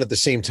going on at the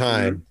same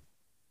time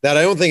that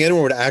I don't think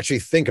anyone would actually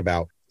think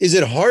about. Is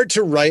it hard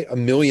to write a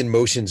million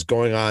motions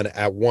going on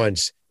at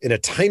once in a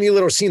tiny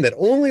little scene that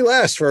only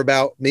lasts for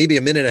about maybe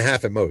a minute and a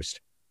half at most?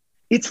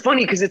 It's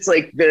funny because it's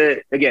like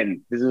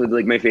again, this is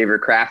like my favorite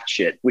craft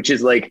shit, which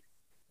is like,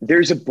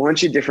 there's a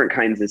bunch of different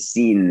kinds of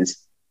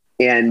scenes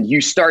and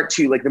you start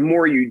to like, the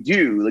more you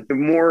do, like the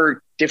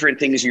more different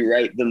things you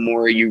write, the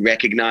more you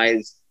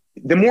recognize,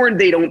 the more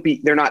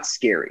they're not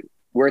scary.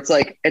 Where it's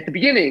like at the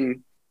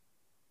beginning,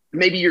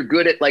 maybe you're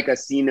good at like a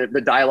scene,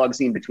 the dialogue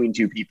scene between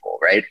two people,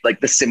 right?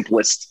 Like the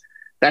simplest,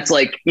 that's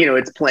like,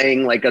 it's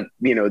playing like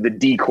the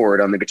D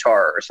chord on the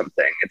guitar or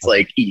something. It's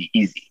like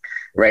easy,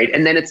 right?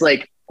 And then it's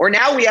like, or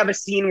now we have a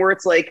scene where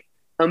it's like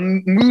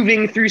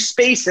moving through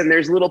space and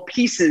there's little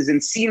pieces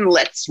and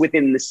scenelets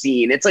within the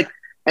scene. It's like,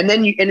 and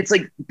it's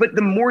like, but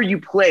the more you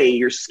play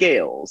your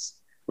scales,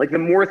 like the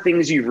more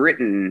things you've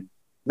written,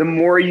 the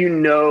more you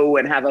know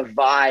and have a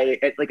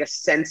vibe, like a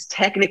sense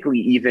technically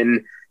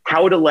even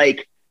how to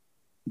like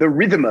the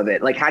rhythm of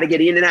it, like how to get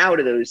in and out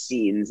of those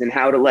scenes and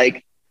how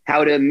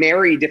to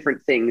marry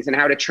different things and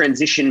how to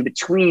transition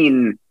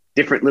between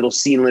different little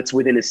scenelets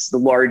within the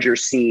larger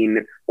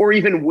scene, or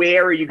even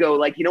where you go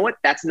like, you know what,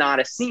 that's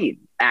not a scene.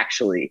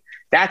 Actually,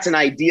 that's an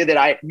idea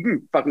that you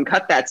can fucking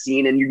cut that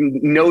scene and you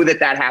know that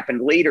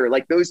happened later.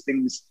 Like those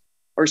things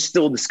are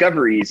still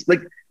discoveries.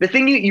 Like the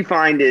thing you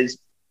find is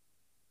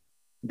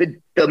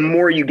the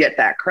more you get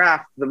that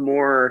craft, the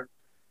more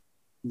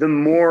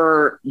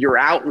your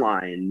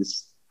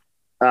outlines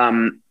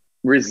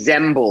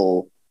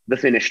resemble the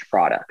finished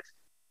product.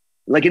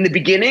 Like in the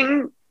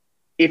beginning,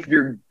 if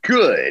you're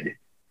good,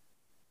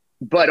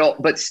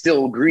 but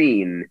still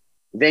green,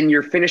 then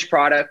your finished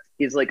product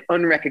is like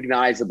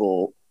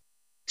unrecognizable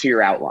to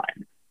your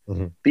outline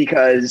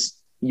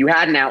because you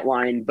had an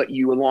outline, but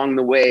you along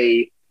the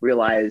way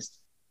realized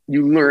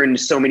you learned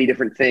so many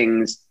different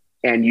things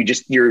and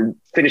your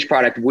finished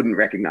product wouldn't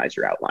recognize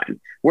your outline.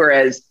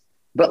 Whereas,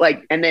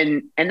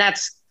 and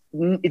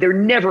they're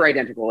never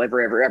identical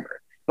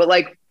ever. But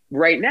like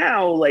right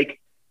now, like,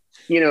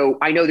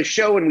 I know the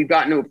show and we've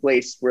gotten to a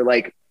place where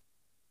like,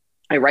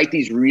 I write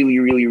these really,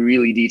 really,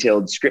 really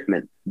detailed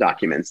scriptment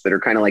documents that are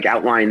kind of like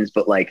outlines,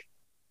 but like,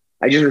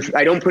 I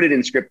don't put it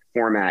in script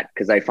format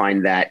because I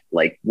find that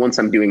like, once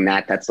I'm doing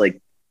that,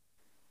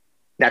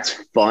 that's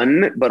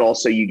fun, but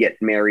also you get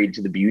married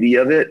to the beauty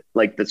of it,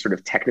 like the sort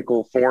of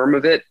technical form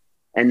of it.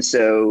 And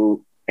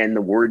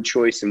the word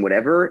choice and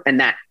whatever, and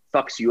that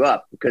fucks you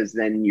up because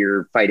then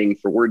you're fighting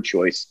for word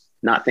choice,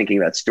 not thinking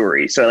about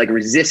story. So I like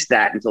resist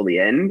that until the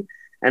end.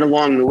 And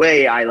along the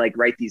way, I like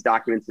write these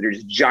documents that are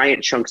just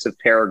giant chunks of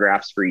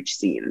paragraphs for each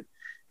scene.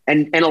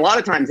 And a lot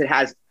of times it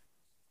has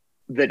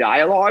the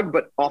dialogue,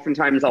 but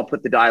oftentimes I'll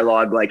put the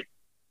dialogue, like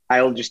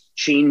I'll just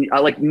change. I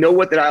like know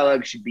what the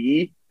dialogue should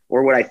be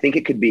or what I think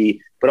it could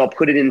be, but I'll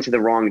put it into the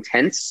wrong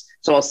tense.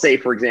 So I'll say,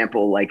 for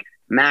example, like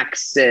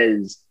Max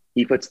says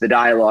he puts the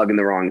dialogue in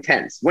the wrong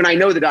tense. When I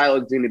know the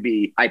dialogue is going to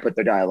be, I put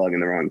the dialogue in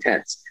the wrong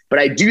tense. But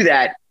I do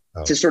that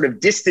to sort of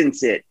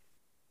distance it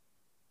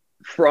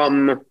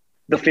from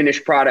the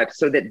finished product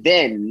so that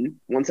then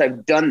once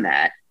I've done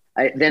that,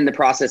 then the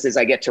process is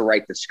I get to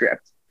write the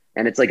script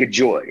and it's like a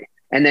joy.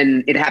 And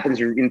then it happens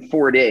in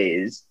 4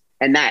 days.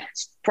 And that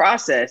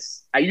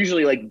process, I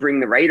usually like bring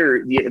the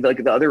writer,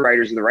 the other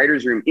writers in the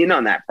writer's room in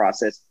on that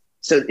process.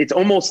 So it's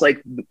almost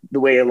like the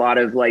way a lot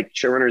of like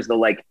showrunners, they'll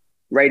like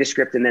write a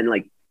script and then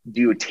like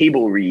do a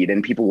table read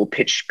and people will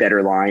pitch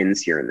better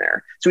lines here and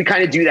there. So we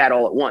kind of do that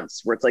all at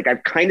once where it's like,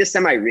 I've kind of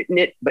semi-written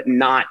it, but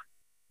not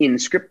in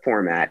script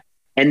format.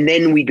 And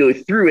then we go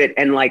through it.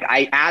 And like,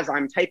 as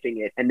I'm typing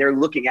it and they're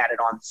looking at it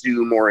on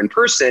Zoom or in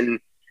person,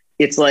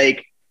 it's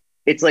like,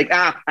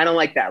 I don't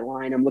like that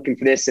line. I'm looking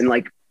for this. And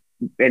like,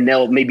 and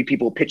maybe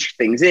people pitch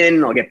things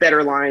in, I'll get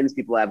better lines.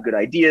 People have good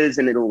ideas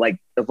and it'll like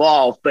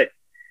evolve. But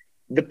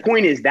the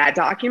point is that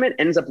document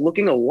ends up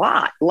looking a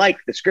lot like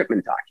the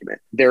scriptment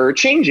document. There are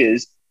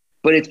changes,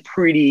 but it's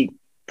pretty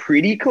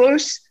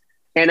close.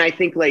 And I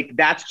think like,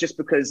 that's just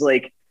because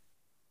like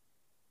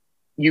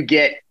you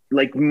get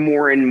like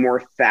more and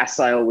more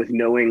facile with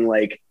knowing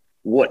like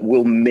what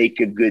will make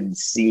a good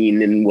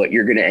scene and what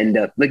you're going to end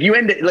up like.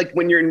 Like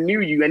when you're new,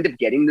 you end up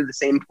getting to the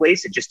same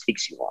place. It just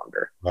takes you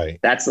longer. Right.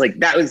 That's like,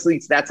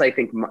 that's, I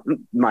think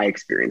my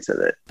experience of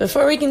it.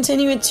 Before we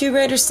continue with Two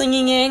Writers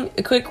Slinging Yang,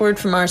 a quick word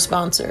from our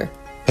sponsor.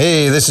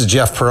 Hey, this is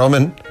Jeff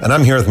Perlman, and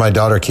I'm here with my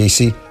daughter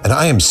Casey, and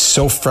I am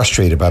so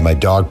frustrated by my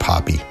dog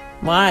Poppy.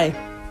 Why?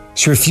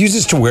 She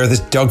refuses to wear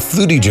this Doug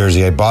Flutie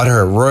jersey I bought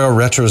her at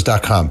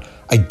royalretros.com.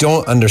 I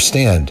don't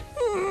understand.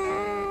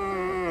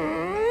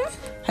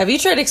 Have you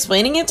tried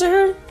explaining it to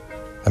her?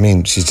 I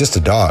mean, she's just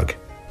a dog.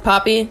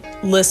 Poppy,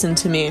 listen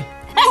to me.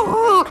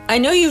 I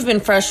know you've been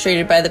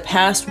frustrated by the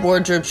past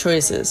wardrobe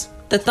choices.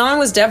 The thong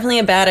was definitely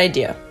a bad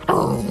idea.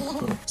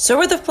 So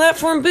were the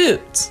platform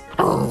boots.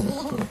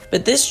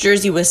 But this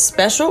jersey was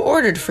special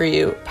ordered for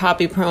you,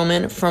 Poppy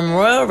Perlman, from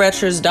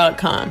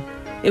royalretros.com.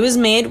 It was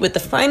made with the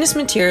finest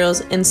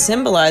materials and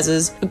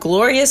symbolizes a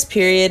glorious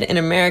period in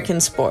American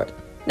sport.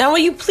 Now will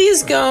you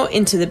please go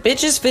into the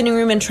bitch's fitting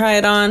room and try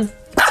it on?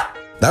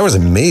 That was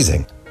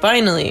amazing.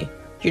 Finally,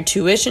 your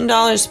tuition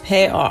dollars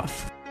pay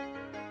off.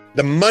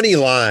 The money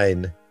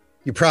line,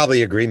 you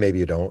probably agree, maybe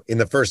you don't, in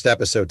the first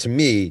episode to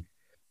me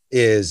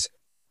is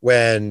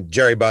when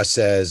Jerry Buss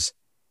says,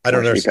 I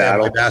don't understand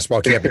why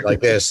basketball can't be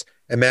like this.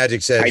 And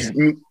Magic says,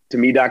 to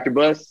me, Dr.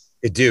 Buss,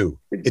 it do.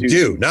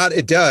 Not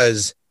it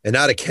does and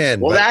not it can.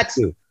 Well,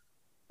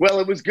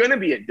 it was going to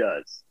be it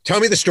does. Tell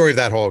me the story of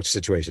that whole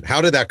situation.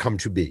 How did that come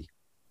to be?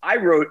 I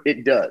wrote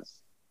it does.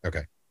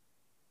 Okay.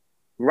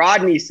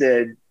 Rodney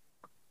said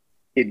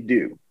it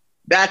do.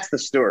 That's the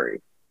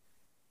story.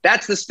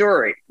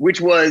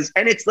 Which was,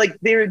 and it's like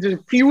there's a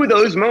few of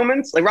those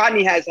moments. Like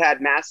Rodney has had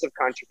massive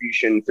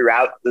contribution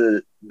throughout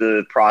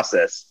the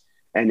process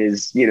and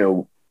is,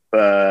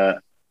 a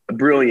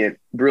brilliant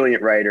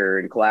writer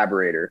and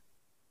collaborator.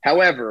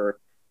 However,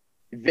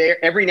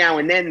 every now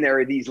and then there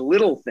are these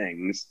little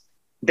things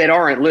that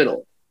aren't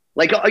little.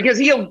 Like, because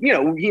he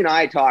and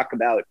I talk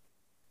about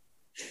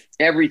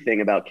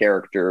everything about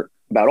character,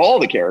 about all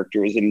the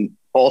characters in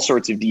all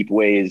sorts of deep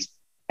ways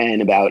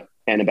and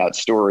about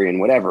story and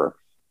whatever.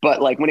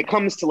 But like when it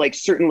comes to like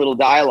certain little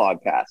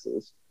dialogue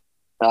passes,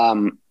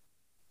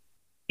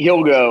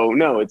 he'll go,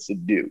 no, it's a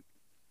do,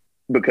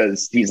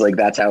 because he's like,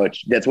 that's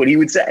what he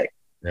would say.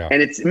 Yeah.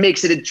 And it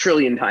makes it a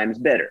trillion times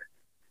better.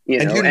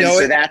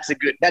 So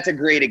that's a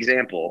great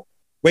example.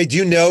 Wait, do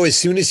you know, as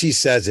soon as he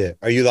says it,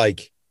 are you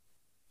like,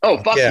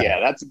 oh, fuck yeah,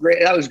 that's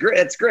great. That was great.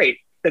 That's great.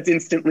 That's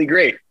instantly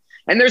great.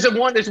 And there's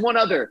one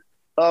other,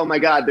 oh my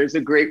God, there's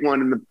a great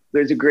one.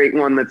 There's a great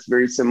one that's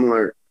very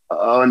similar.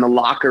 Oh, in the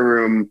locker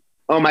room.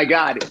 Oh my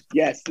God.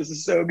 Yes, this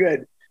is so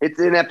good. It's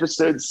in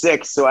episode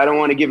 6, so I don't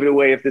want to give it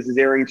away if this is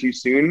airing too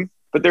soon,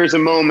 but there's a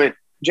moment,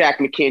 Jack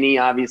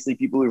McKinney, obviously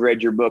people who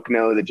read your book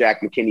know that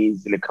Jack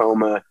McKinney's in a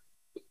coma.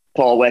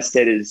 Paul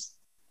Westhead is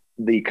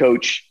the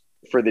coach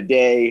for the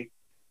day,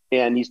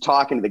 and he's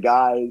talking to the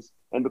guys,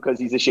 and because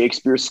he's a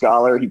Shakespeare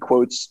scholar, he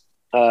quotes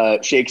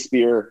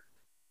Shakespeare,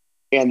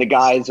 and the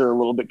guys are a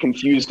little bit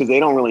confused because they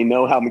don't really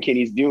know how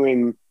McKinney's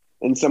doing,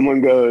 and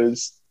someone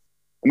goes,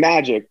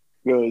 Magic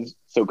goes,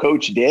 so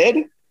coach did?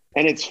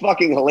 And it's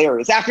fucking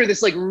hilarious. After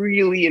this like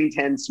really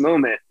intense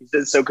moment, he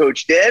says, so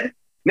coach did?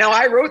 Now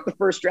I wrote the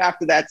first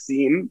draft of that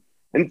scene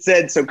and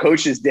said, so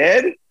coach is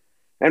dead?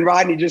 And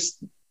Rodney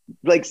just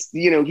like,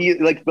 he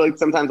like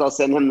sometimes I'll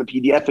send him the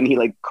PDF and he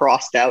like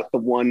crossed out the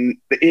one,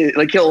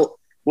 like we'll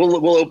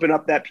open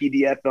up that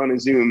PDF on a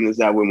Zoom. Is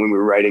that when we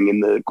were writing in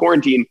the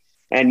quarantine,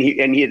 and he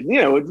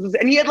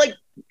had like,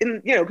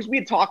 because we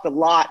had talked a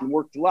lot and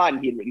worked a lot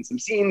and he had written some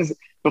scenes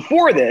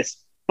before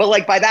this, but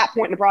like by that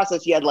point in the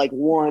process, he had like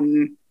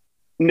one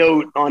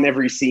note on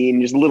every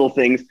scene, just little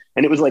things.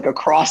 And it was like a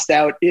crossed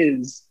out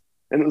is,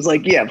 and it was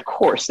like, yeah, of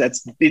course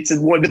it's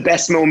one of the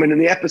best moment in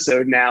the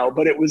episode now,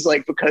 but it was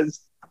like, because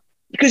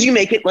you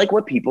make it like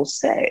what people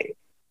say.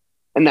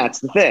 And that's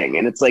the thing.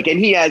 And it's like, and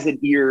he has an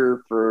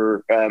ear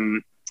for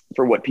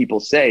what people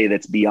say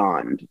that's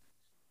beyond.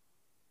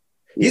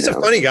 He's a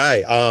funny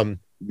guy.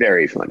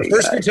 Very funny. The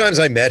first few times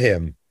I met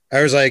him,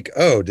 I was like,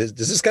 oh, does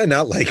this guy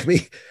not like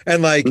me?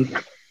 And like,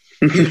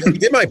 he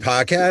did my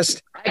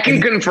podcast. I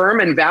can confirm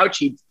and vouch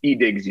he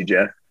digs you,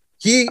 Jeff.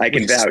 I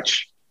can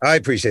vouch. I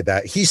appreciate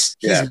that. He's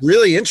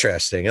really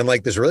interesting and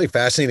like this really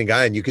fascinating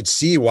guy. And you could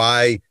see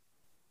why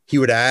he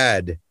would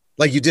add,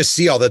 like, you just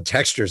see all the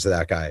textures of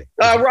that guy.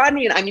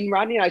 Rodney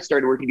and I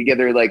started working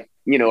together. Like,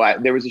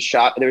 there was a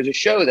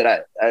show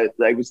that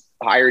I was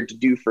hired to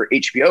do for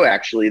HBO,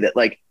 actually, that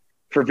like,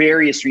 for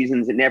various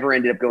reasons, it never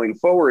ended up going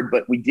forward,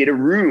 but we did a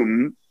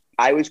room.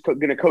 I was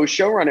going to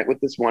co-showrun it with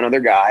this one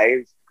other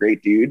guy,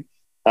 great dude.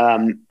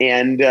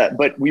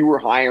 But we were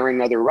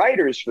hiring other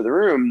writers for the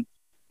room.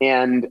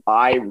 And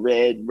I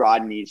read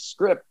Rodney's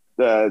script,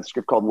 the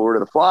script called Lord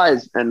of the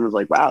Flies, and was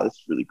like, wow, this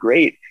is really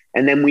great.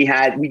 And then we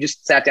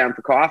just sat down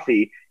for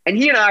coffee, and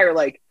he and I are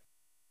like,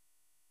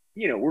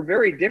 we're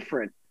very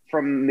different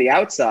from the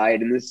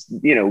outside, and this,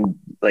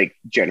 like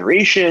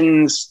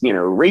generations,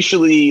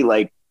 racially,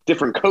 like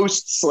different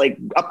coasts, like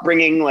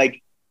upbringing,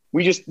 like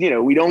we just,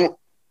 we don't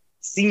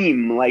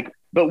seem like,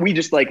 but we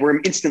just like, we're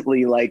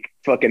instantly like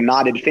fucking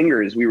nodded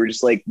fingers. We were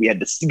just like, we had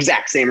the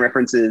exact same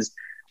references,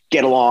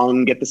 get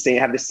along, have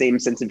the same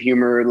sense of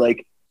humor.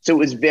 Like, so it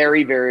was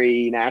very,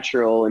 very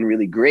natural and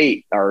really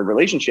great, our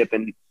relationship.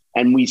 And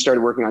And we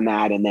started working on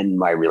that. And then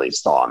I really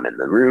saw him in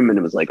the room and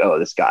it was like, oh,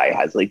 this guy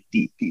has like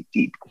deep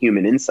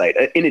human insight,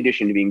 in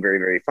addition to being very,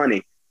 very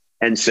funny.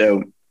 And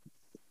so,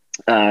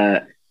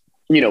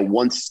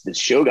 once the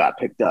show got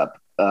picked up,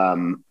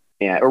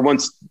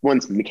 once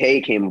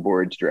McKay came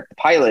aboard to direct the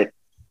pilot,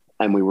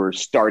 and we were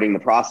starting the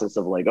process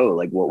of like,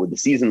 what would the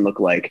season look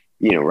like?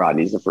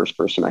 Rodney's the first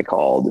person I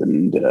called,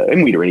 and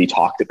we'd already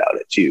talked about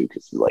it too,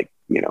 because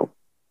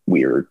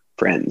we were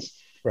friends.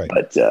 Right.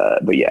 But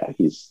yeah,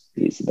 he's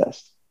the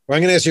best. Well,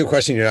 I'm going to ask you a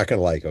question you're not going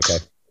to like. Okay.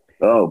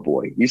 Oh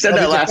boy, you said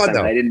that last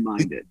time. I didn't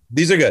mind it.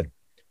 These are good.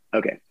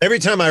 Okay. Every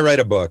time I write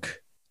a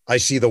book, I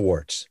see the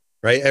warts.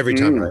 Right. Every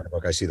time I write a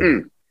book, I see the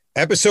warts.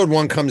 Episode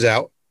 1 comes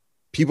out.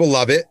 People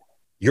love it.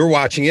 You're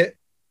watching it.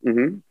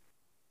 Mm-hmm.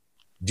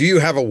 Do you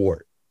have a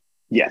wart?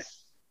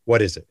 Yes.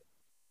 What is it?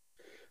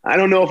 I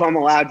don't know if I'm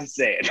allowed to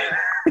say it.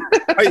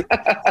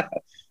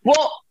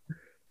 Well,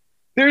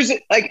 there's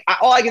like,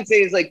 all I can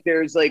say is like,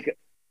 there's like,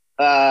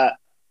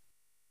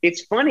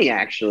 it's funny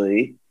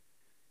actually.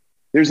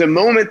 There's a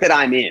moment that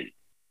I'm in.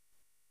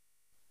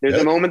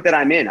 A moment that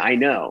I'm in. I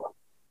know.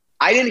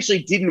 I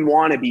didn't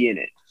want to be in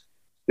it.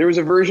 There's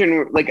a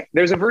version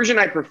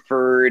I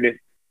preferred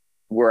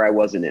where I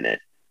wasn't in it.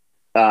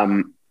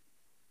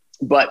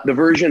 But the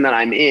version that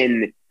I'm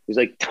in is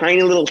like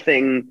tiny little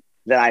thing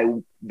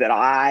there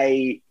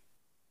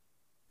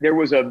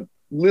was a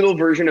little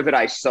version of it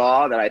I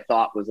saw that I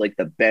thought was like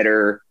the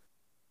better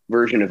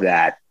version of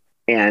that.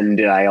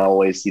 And I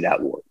always see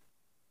that wart.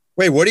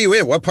 Wait, what are you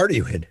in? What part are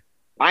you in?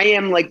 I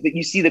am like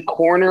you see the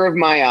corner of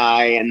my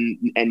eye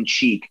and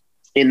cheek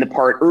in the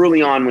part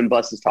early on when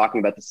Bus is talking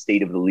about the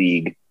state of the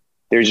league.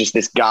 There's just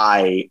this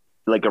guy,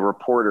 like a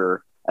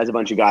reporter, as a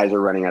bunch of guys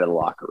are running out of the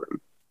locker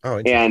room. Oh,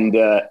 and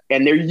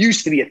there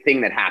used to be a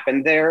thing that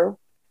happened there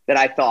that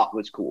I thought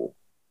was cool.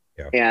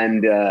 Yeah.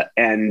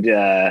 And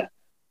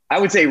I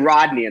would say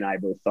Rodney and I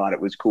both thought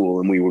it was cool,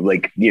 and we were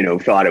like,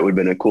 thought it would have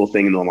been a cool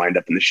thing, and they'll wind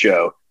up in the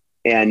show.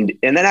 And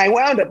then I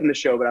wound up in the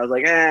show, but I was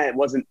like, it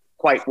wasn't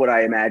quite what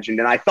I imagined,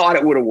 and I thought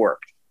it would have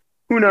worked.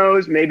 Who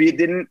knows? Maybe it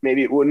didn't.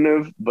 Maybe it wouldn't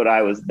have. But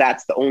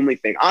that's the only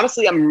thing.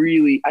 Honestly,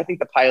 I think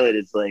the pilot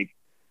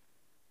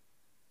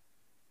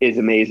is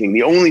amazing.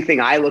 The only thing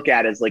I look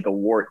at as like a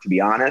wart, to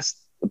be honest,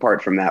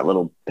 apart from that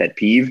little pet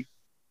peeve,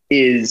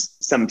 is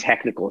some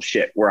technical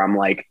shit where I'm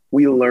like,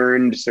 we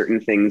learned certain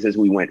things as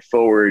we went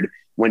forward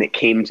when it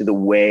came to the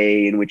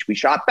way in which we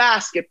shot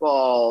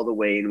basketball, the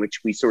way in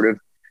which we sort of,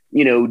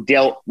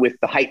 dealt with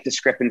the height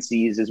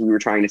discrepancies as we were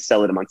trying to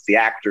sell it amongst the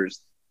actors.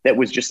 That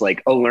was just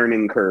like a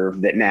learning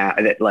curve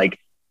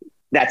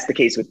that's the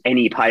case with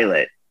any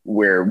pilot,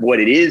 where what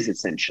it is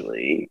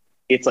essentially,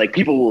 it's like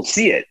people will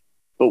see it,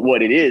 but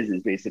what it is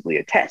basically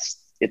a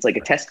test. It's like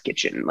a test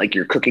kitchen. Like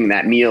you're cooking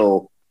that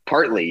meal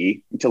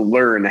partly to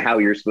learn how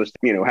you're supposed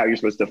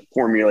to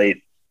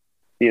formulate,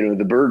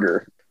 the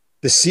burger.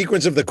 The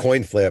sequence of the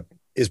coin flip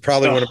is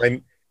probably one of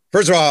my,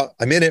 first of all,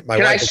 I'm in it. My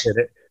wife is in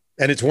it.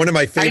 And it's one of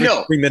my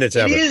favorite 3 minutes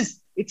ever. It is.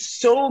 It's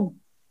so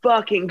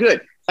fucking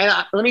good. And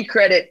let me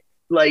credit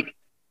like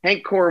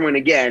Hank Corwin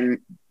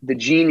again, the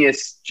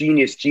genius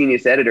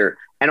editor,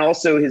 and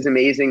also his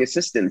amazing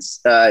assistants,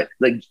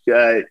 like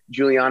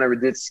Juliana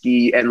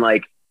Rudnitsky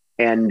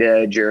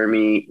and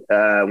Jeremy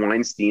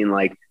Weinstein.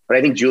 But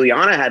I think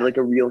Juliana had like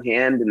a real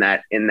hand in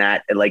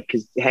that, like,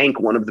 because Hank,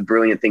 one of the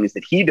brilliant things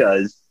that he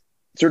does,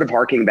 sort of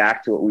harking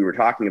back to what we were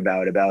talking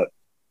about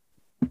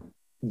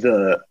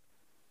the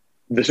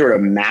sort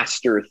of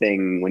master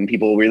thing, when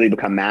people really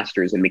become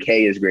masters, and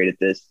McKay is great at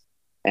this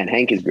and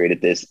Hank is great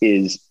at this,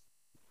 is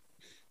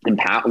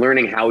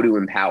learning how to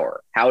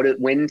empower,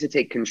 when to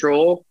take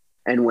control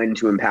and when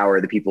to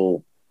empower the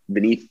people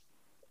beneath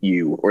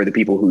you or the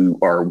people who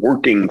are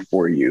working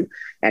for you.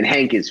 And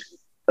Hank is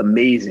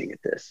amazing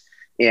at this.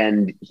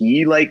 And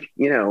he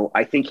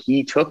I think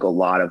he took a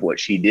lot of what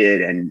she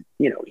did and,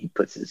 he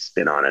puts his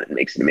spin on it and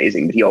makes it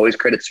amazing, but he always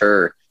credits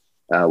her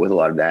with a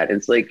lot of that. And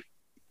it's like,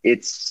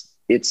 it's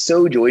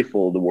so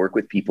joyful to work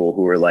with people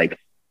who are like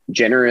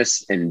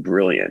generous and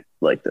brilliant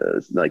like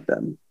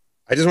them.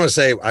 I just want to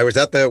say, we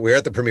were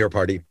at the premiere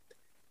party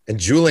and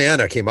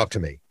Juliana came up to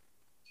me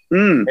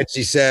and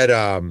she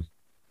said,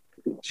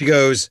 she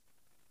goes,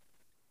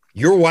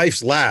 your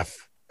wife's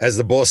laugh as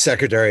the boss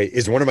secretary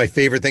is one of my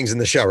favorite things in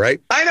the show, right?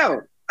 I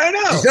know.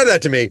 She said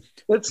that to me.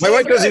 My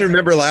wife doesn't even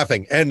remember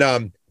laughing. And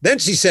then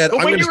she said,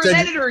 but when you're an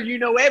editor, you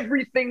know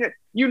everything.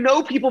 You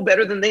know people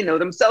better than they know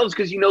themselves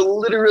because you know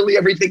literally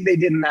everything they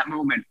did in that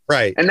moment.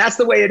 Right. And that's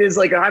the way it is.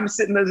 Like I'm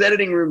sitting in those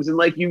editing rooms and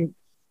like you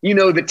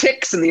know the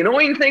ticks and the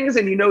annoying things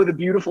and you know the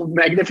beautiful,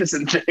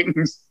 magnificent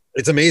things.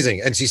 It's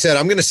amazing. And she said,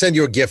 I'm going to send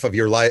you a GIF of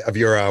your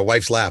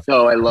wife's laugh.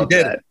 Oh, I love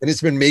that. And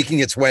it's been making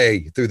its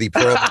way through the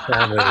Pearl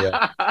family.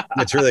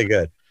 It's really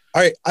good.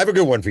 All right. I have a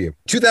good one for you.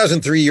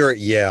 2003, you're at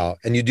Yale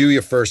and you do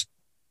your first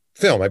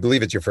film. I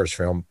believe it's your first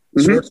film,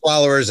 Sword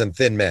Swallowers and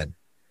Thin Men.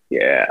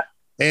 Yeah.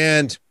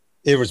 And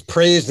it was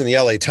praised in the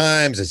LA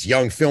Times as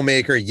young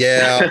filmmaker.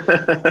 Yeah.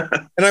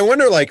 And I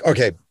wonder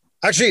okay,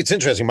 actually it's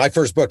interesting. My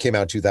first book came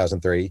out in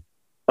 2003.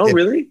 Oh,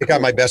 really? It got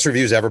my best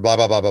reviews ever, blah,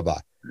 blah, blah, blah, blah.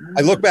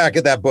 I look back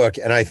at that book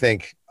and I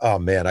think, oh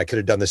man, I could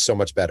have done this so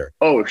much better.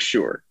 Oh,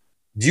 sure.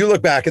 Do you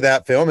look back at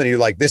that film and you're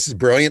like, this is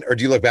brilliant? Or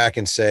do you look back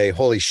and say,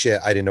 holy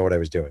shit, I didn't know what I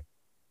was doing?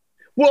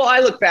 Well, I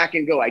look back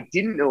and go, I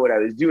didn't know what I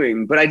was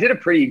doing, but I did a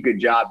pretty good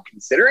job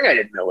considering I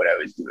didn't know what I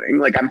was doing.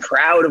 Like, I'm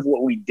proud of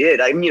what we did.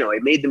 I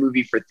made the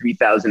movie for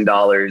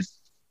 $3,000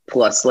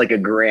 plus like a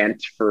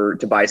grant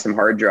to buy some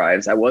hard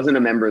drives. I wasn't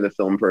a member of the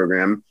film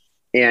program.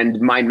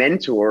 And my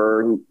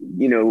mentor,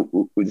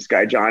 this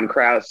guy, John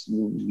Krause,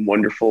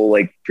 wonderful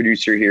like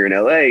producer here in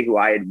LA, who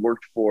I had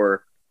worked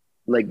for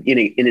like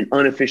in an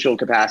unofficial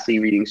capacity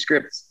reading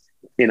scripts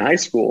in high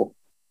school,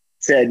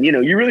 said,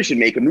 you really should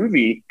make a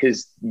movie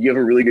because you have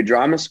a really good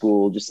drama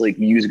school, just like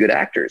use good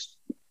actors.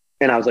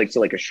 And I was like, so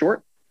like a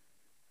short?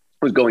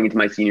 I was going into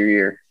my senior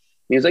year. And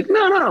he was like,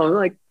 no,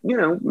 like,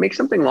 make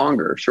something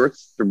longer.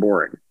 Shorts are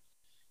boring.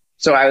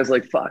 So I was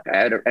like, fuck.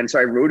 And so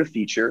I wrote a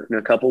feature in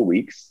a couple of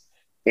weeks,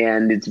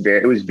 and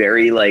it was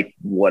very like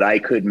what I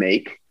could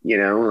make,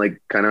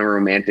 like kind of a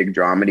romantic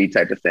dramedy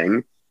type of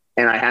thing.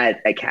 And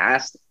I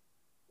cast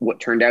what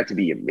turned out to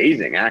be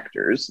amazing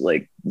actors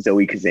like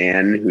Zoe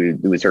Kazan,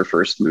 who was her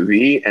first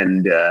movie,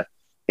 and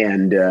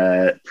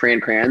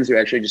Fran Kranz, who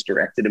actually just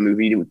directed a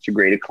movie to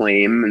great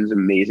acclaim and is an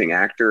amazing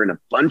actor, and a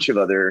bunch of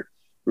other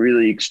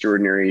really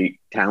extraordinary,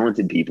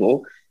 talented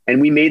people. And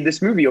we made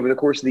this movie over the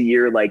course of the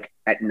year, like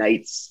at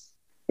nights,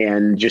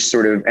 and just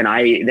sort of, and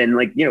I then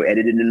like,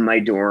 edited in my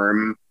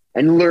dorm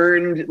and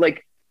learned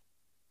like,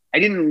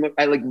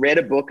 I like read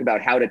a book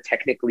about how to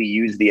technically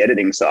use the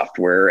editing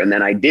software. And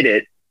then I did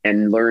it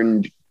and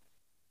learned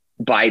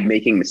by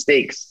making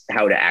mistakes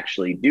how to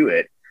actually do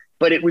it.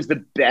 But it was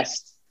the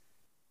best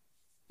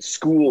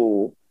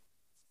film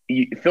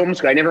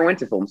school. I never went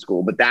to film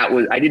school, but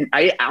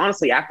I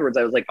honestly, afterwards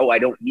I was like, oh, I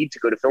don't need to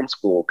go to film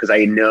school because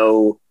I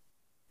know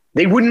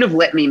they wouldn't have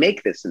let me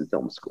make this in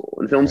film school.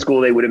 In film school,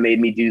 they would have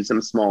made me do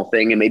some small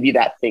thing, and maybe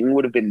that thing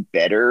would have been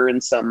better in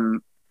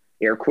some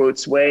air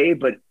quotes way,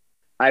 but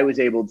I was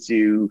able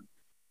to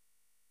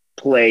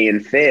play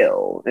and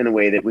fail in a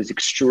way that was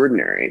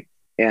extraordinary.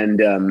 And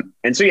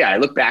so, yeah, I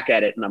look back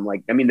at it and I'm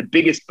like, the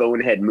biggest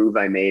bonehead move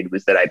I made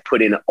was that I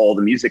put in all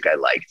the music I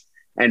liked.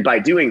 And by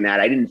doing that,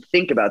 I didn't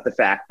think about the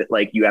fact that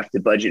like you have to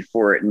budget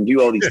for it and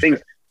do all these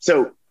things.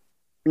 So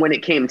when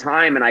it came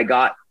time and I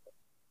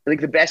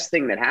think the best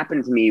thing that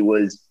happened to me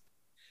was,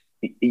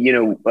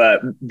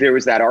 there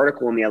was that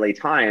article in the LA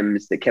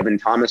Times that Kevin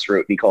Thomas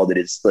wrote. He called it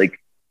his like,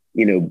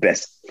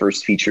 best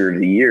first feature of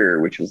the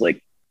year, which was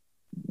like,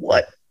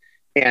 what?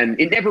 And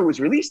it never was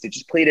released. It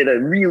just played at a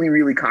really,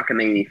 really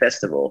cockamamie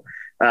festival.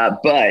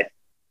 But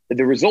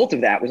the result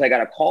of that was I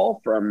got a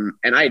call from,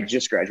 and I had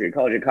just graduated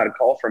college, I got a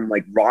call from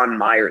like Ron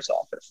Meyer's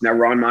office. Now,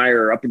 Ron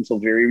Meyer, up until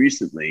very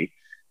recently,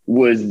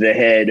 was the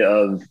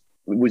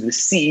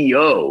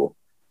CEO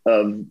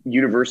of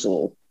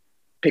Universal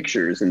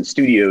Pictures and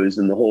Studios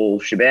and the whole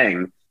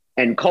shebang,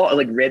 and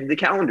read the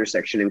calendar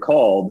section and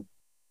called.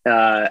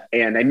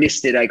 And I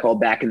missed it. I called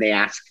back and they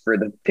asked for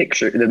the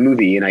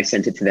movie, and I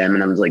sent it to them,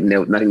 and I was like,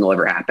 no, nothing will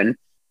ever happen.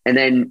 And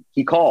then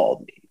he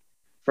called me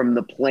from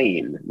the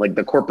plane, like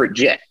the corporate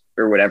jet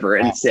or whatever,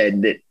 and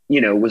said that,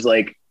 was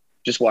like,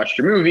 just watched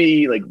your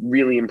movie, like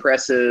really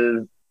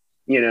impressive,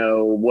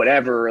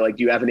 whatever, like,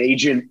 do you have an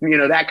agent,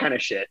 that kind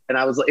of shit. And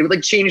I was like, it would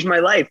like change my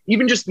life.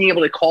 Even just being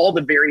able to call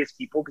the various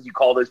people, because you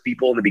call those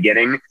people in the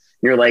beginning,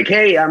 you're like,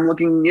 hey, I'm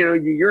looking,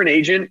 you're an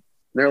agent. And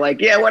they're like,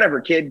 yeah,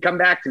 whatever, kid, come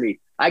back to me.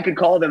 I could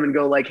call them and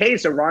go like, hey,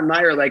 so Ron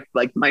Meyer like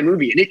my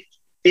movie. And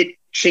it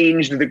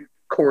changed the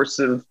course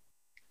of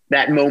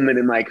that moment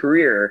in my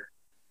career,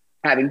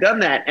 having done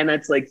that. And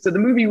it's like, so the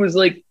movie was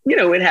like,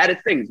 it had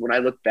its things. When I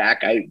look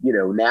back,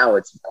 now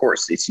it's, of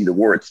course, they see the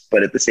warts,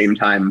 but at the same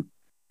time,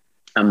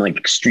 I'm like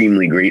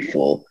extremely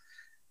grateful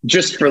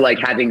just for like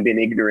having been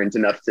ignorant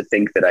enough to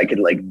think that I could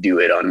like do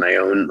it on my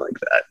own like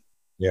that.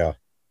 Yeah.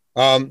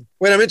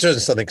 Wait, I'm interested in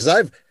something,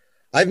 because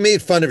I've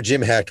made fun of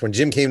Jim Hecht when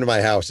Jim came to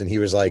my house and he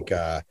was like,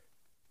 blah,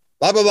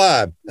 blah,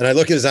 blah. And I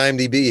look at his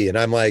IMDb and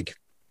I'm like,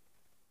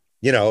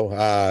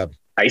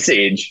 Ice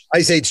Age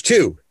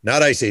 2,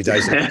 not Ice Age.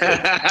 Ice Age 2.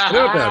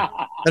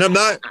 And I'm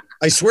not,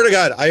 I swear to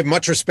God, I have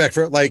much respect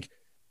for it. Like,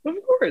 of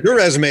course, your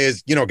resume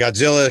is,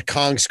 Godzilla,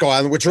 Kong, Skull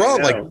Island, which are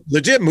all like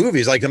legit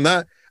movies. Like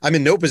I'm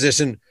in no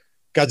position.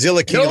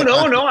 Godzilla.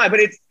 No, but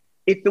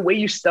it's the way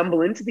you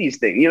stumble into these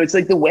things. It's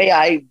like the way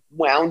I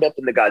wound up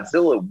in the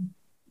Godzilla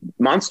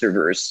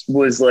Monsterverse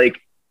was like,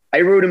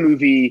 I wrote a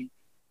movie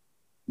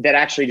that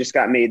actually just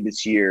got made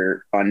this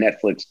year on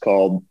Netflix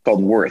called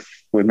Worth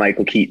with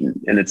Michael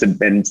Keaton, and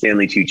and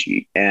Stanley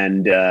Tucci.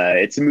 And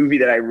it's a movie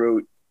that I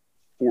wrote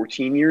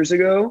 14 years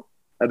ago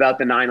about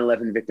the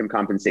 9/11 Victim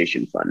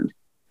Compensation Fund.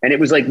 And it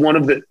was like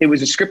it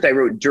was a script I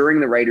wrote during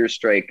the writer's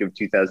strike of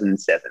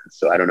 2007.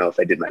 So I don't know if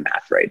I did my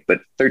math right, but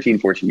 13,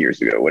 14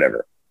 years ago,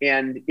 whatever.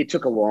 And it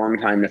took a long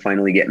time to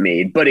finally get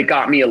made, but it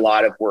got me a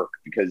lot of work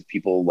because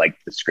people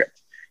liked the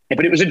script.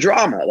 But it was a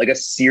drama, like a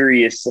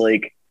serious,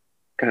 like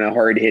kind of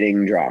hard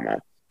hitting drama.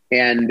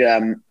 And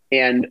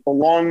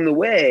along the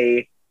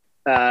way,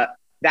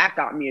 that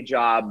got me a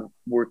job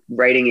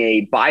writing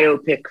a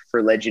biopic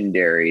for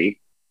Legendary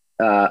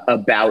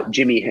about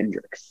Jimi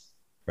Hendrix.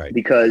 Right.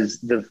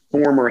 Because the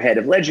former head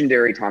of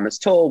Legendary, Thomas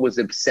Tull, was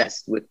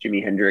obsessed with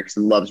Jimi Hendrix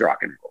and loves rock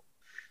and roll.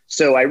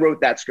 So I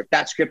wrote that script.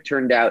 That script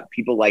turned out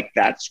people liked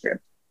that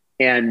script.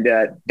 And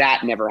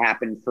that never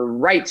happened for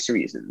rights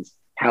reasons.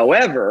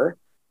 However,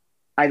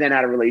 I then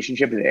had a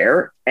relationship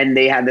there, and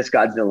they had this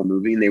Godzilla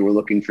movie, and they were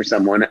looking for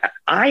someone.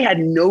 I had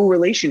no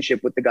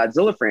relationship with the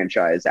Godzilla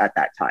franchise at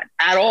that time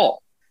at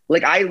all.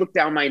 Like, I looked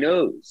down my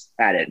nose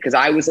at it because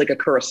I was like a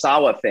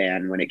Kurosawa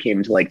fan when it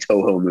came to like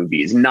Toho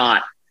movies,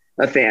 not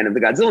a fan of the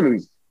Godzilla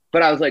movies.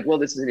 But I was like, well,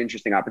 this is an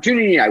interesting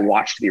opportunity. I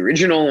watched the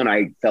original and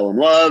I fell in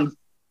love.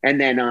 And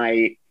then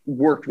I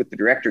worked with the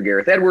director,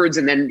 Gareth Edwards.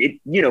 And then it,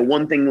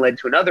 one thing led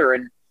to another.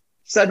 And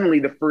suddenly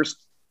the first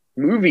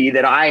movie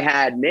that I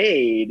had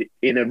made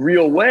in a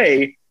real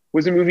way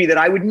was a movie that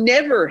I would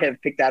never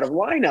have picked out of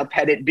lineup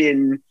had it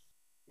been,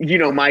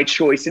 my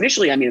choice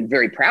initially. I mean, I'm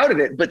very proud of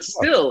it, but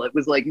still it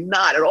was like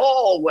not at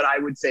all what I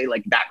would say,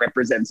 like that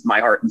represents my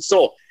heart and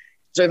soul.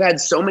 So I've had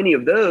so many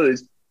of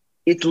those.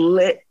 It's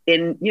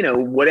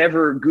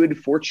whatever good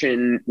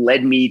fortune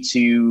led me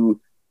to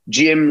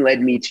Jim,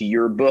 led me to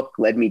your book,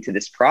 led me to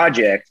this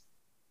project,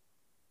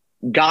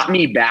 got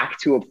me back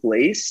to a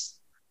place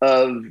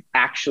of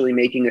actually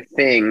making a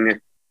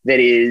thing that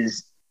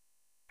is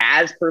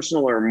as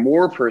personal or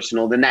more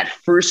personal than that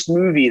first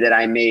movie that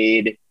I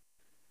made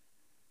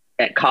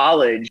at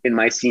college in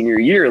my senior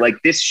year.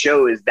 Like, this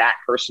show is that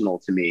personal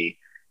to me.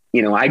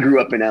 I grew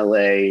up in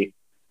LA.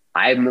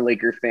 I'm a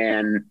Laker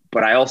fan,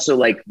 but I also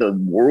like the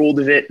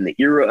world of it and the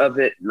era of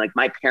it. And like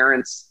my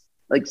parents,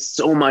 like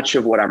so much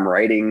of what I'm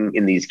writing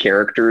in these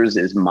characters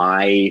is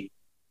what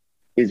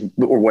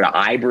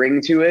I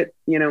bring to it,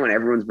 and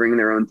everyone's bringing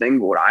their own thing.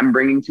 But what I'm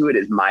bringing to it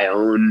is my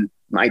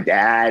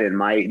dad and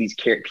these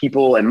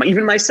people and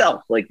even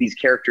myself, like these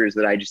characters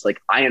that I just like,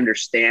 I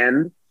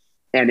understand.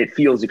 And it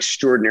feels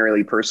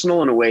extraordinarily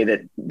personal in a way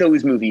that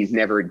those movies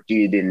never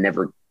did and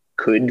never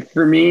could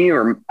for me,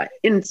 or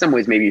in some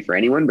ways maybe for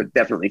anyone, but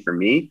definitely for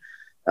me.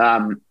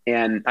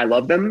 And I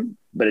love them,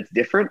 but it's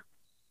different.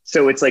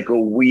 So it's like a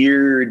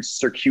weird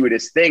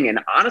circuitous thing. And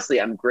honestly,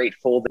 I'm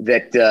grateful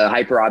that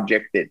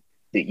Hyperobject,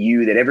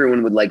 that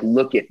everyone would like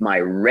look at my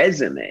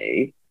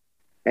resume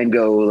and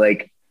go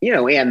like,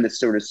 and the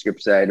sort of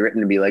scripts I had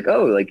written and be like,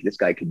 oh, like this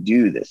guy could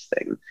do this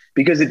thing,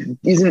 because it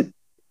isn't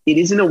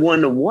a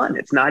one-to-one.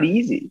 It's not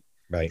easy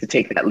to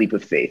take that leap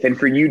of faith. And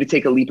for you to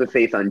take a leap of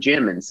faith on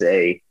Jim and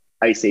say,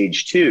 Ice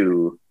Age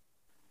 2,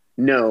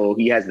 no,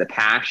 he has the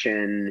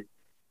passion,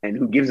 and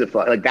who gives a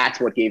fuck? Like,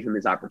 that's what gave him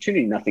his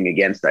opportunity. Nothing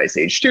against Ice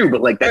Age 2,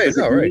 but like that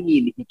doesn't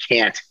mean he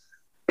can't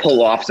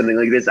pull off something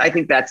like this. I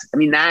think that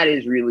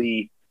is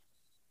really,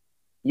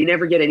 you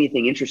never get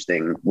anything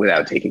interesting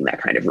without taking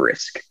that kind of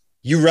risk.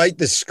 You write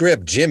the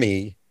script,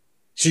 Jimmy.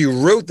 So you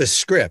wrote the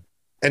script,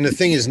 and the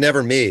thing is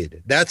never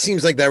made. That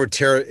seems like that would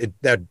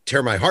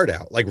tear my heart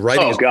out. Like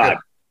writing. Oh God,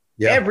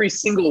 yeah. Every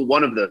single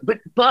one of the,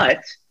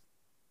 but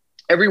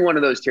every one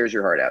of those tears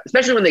your heart out,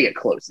 especially when they get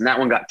close. And that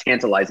one got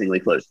tantalizingly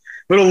close,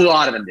 but a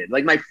lot of them did.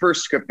 Like my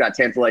first script got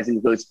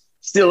tantalizingly close,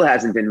 still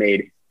hasn't been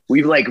made.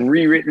 We've like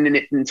rewritten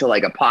it into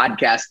like a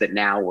podcast that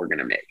now we're going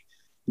to make.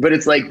 But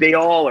it's like, they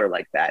all are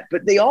like that,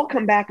 but they all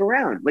come back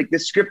around. Like the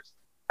script,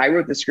 I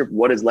wrote the script,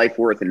 What is Life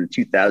Worth, in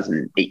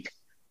 2008.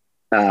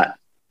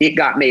 It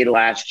got made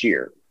last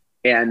year.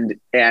 And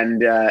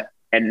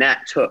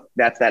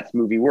that's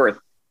movie worth.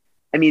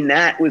 I mean,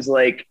 that was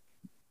like,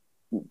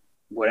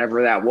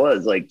 whatever that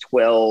was, like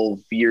 12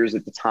 years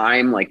at the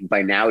time, like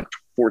by now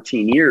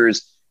 14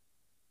 years.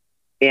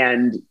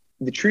 And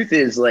the truth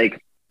is,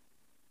 like,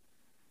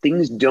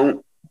 things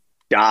don't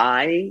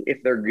die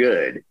if they're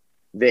good.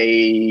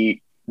 They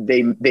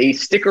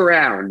stick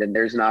around, and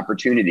there's an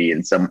opportunity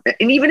and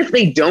even if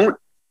they don't,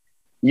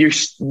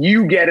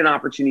 you get an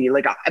opportunity.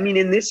 Like, I mean,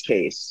 in this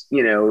case,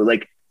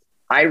 like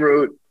I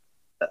wrote,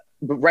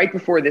 but right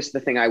before this, the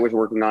thing I was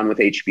working on with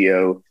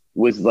HBO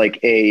was like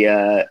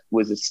a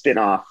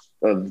spinoff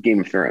of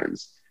Game of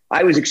Thrones.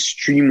 I was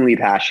extremely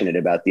passionate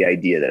about the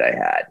idea that I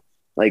had.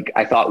 Like,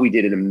 I thought we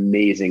did an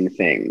amazing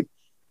thing.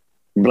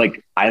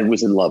 Like, I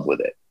was in love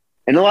with it.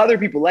 And a lot of other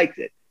people liked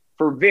it.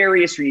 For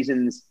various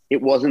reasons,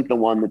 it wasn't the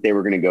one that they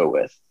were going to go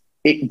with.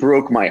 It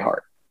broke my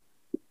heart.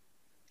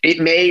 It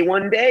may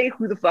one day,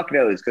 who the fuck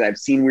knows? Because I've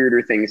seen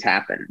weirder things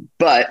happen.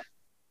 But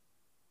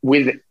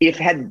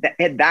had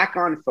that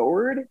gone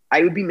forward,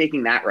 I would be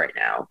making that right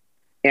now.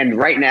 And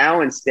right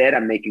now, instead,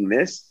 I'm making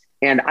this.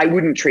 And I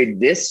wouldn't trade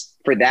this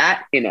for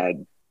that in a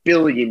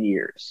billion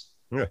years.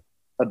 Yeah.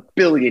 A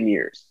billion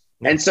years.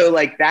 Yeah. And so,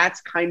 like,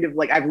 that's kind of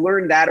like, I've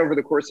learned that over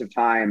the course of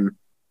time,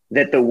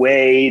 that the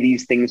way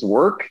these things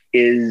work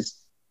is,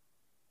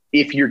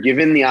 if you're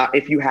given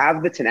if you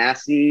have the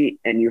tenacity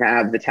and you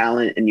have the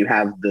talent and you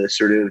have the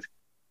sort of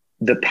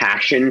the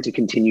passion to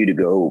continue to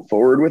go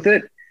forward with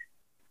it,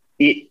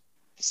 it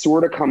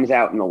sort of comes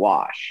out in the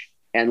wash.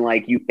 And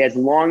like, as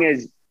long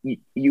as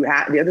you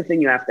have, the other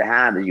thing you have to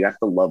have is you have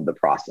to love the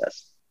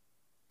process,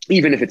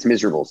 even if it's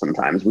miserable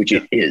sometimes, which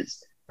it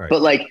is. Right.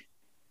 But like,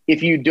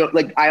 if you don't,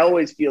 like, I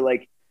always feel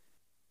like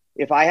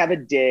if I have a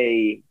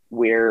day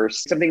where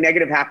something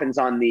negative happens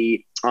on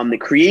the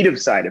creative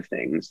side of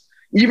things,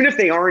 even if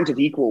they aren't of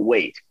equal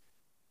weight,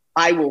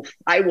 I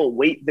will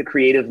weight the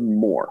creative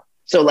more.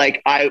 So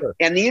like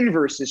and the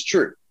inverse is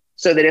true.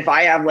 So that if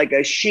I have like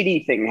a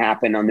shitty thing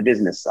happen on the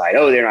business side,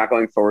 oh, they're not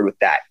going forward with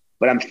that,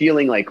 but I'm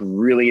feeling like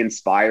really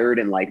inspired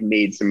and like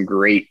made some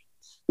great,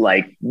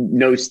 like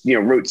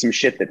wrote some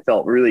shit that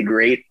felt really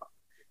great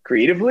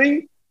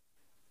creatively,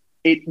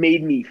 it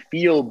made me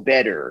feel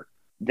better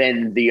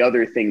than the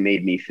other thing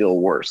made me feel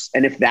worse.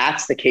 And if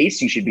that's the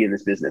case, you should be in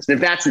this business. And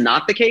if that's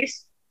not the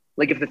case,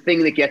 like if the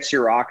thing that gets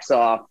your rocks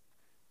off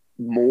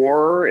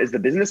more is the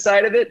business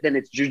side of it,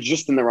 then you're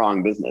just in the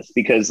wrong business,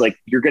 because like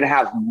you're going to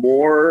have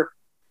more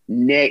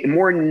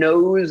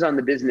no's on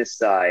the business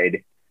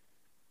side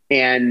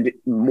and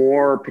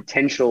more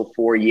potential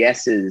for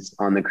yeses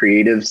on the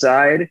creative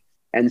side.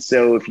 And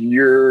so if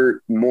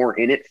you're more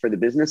in it for the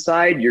business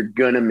side, you're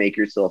going to make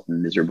yourself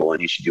miserable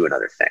and you should do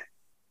another thing.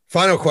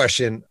 Final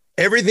question.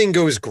 Everything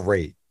goes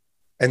great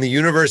and the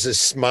universe is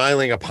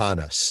smiling upon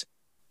us.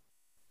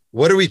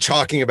 What are we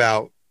talking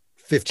about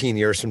 15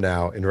 years from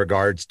now in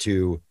regards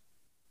to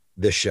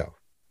this show?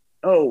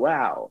 Oh,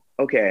 wow.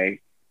 Okay.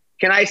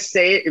 Can I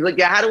say it? Like,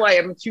 how do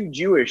I'm too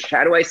Jewish.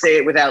 How do I say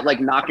it without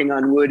like knocking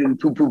on wood and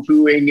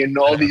poo-poo-pooing and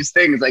all these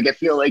things? Like, I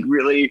feel like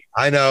really,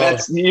 I know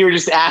you're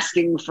just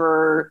asking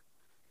for,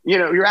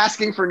 you're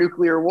asking for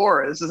nuclear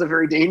war. This is a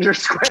very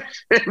dangerous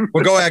question.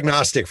 We'll go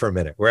agnostic for a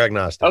minute. We're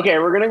agnostic. Okay.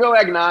 We're going to go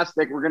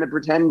agnostic. We're going to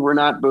pretend we're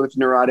not both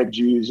neurotic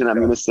Jews. And I'm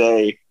going to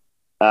say,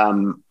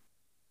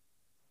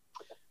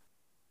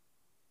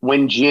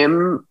 when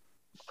I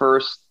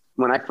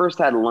first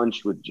had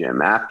lunch with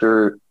Jim,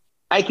 after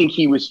I think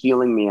he was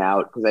feeling me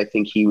out, because I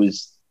think he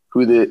was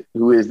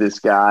who is this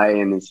guy,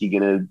 and this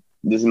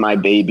is my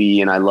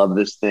baby and I love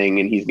this thing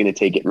and he's gonna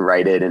take it and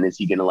write it, and is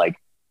he gonna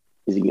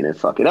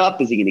fuck it up?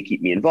 Is he gonna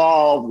keep me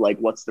involved? Like,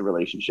 what's the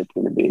relationship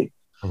gonna be?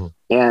 Mm-hmm.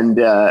 And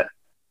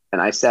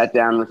I sat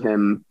down with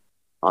him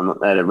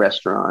at a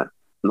restaurant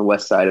on the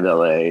west side of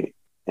LA,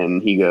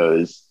 and he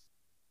goes,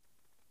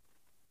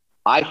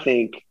 I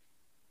think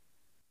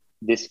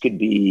this could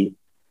be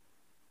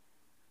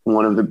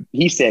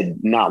he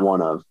said not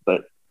one of,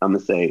 but I'm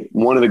going to say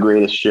one of the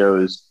greatest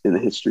shows in the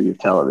history of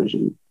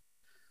television.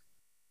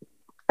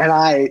 And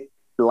I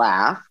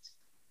laughed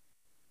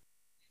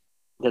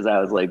because I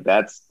was like,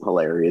 that's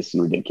hilarious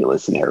and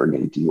ridiculous and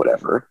arrogant and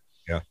whatever.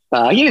 Yeah.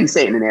 He didn't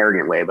say it in an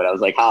arrogant way, but I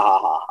was like, ha, ha,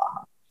 ha, ha,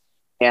 ha.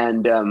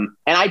 And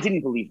I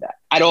didn't believe that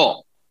at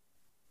all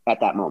at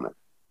that moment.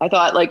 I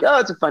thought like, oh,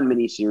 it's a fun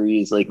mini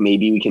series. Like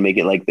maybe we can make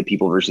it like The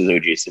People versus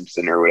O.J.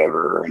 Simpson or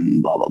whatever,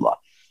 and blah, blah, blah.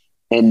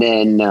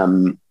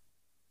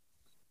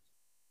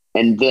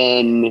 And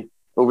then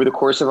over the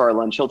course of our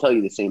lunch, he'll tell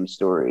you the same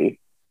story.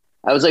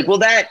 I was like, well,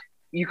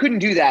 you couldn't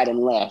do that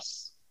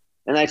unless,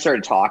 and I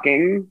started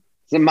talking.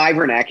 So my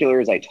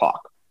vernacular is I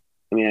talk.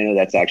 I mean, I know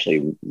that's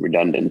actually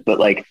redundant, but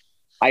like,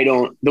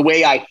 the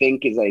way I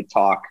think is I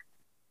talk.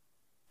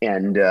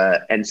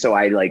 And so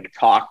I like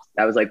talked,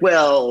 I was like,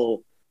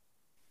 no,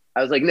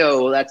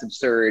 that's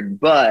absurd.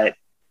 But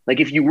like,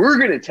 if you were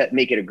going to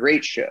make it a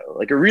great show,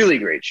 like a really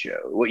great show,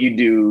 what you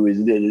do is,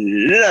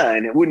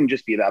 and it wouldn't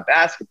just be about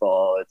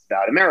basketball. It's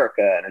about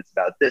America and it's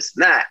about this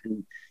and that.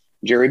 And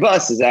Jerry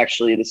Buss is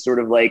actually this sort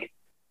of like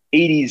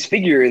 80s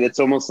figure that's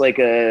almost like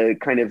a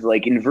kind of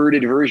like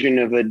inverted version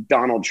of a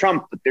Donald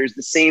Trump, but there's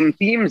the same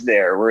themes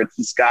there, where it's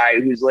this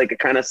guy who's like a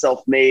kind of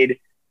self-made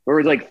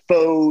or like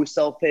faux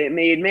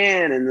self-made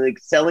man and like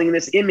selling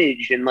this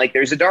image. And like,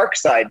 there's a dark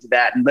side to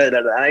that. And,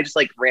 and I just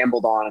like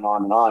rambled on and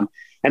on and on.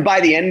 And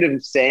by the end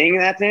of saying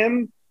that to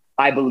him,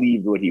 I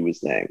believed what he was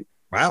saying.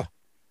 Wow.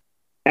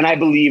 And I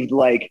believed,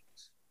 like,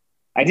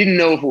 I didn't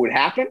know if it would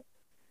happen,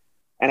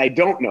 and I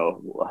don't know if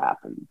it will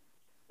happen,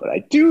 but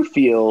I do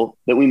feel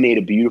that we made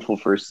a beautiful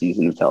first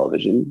season of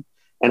television.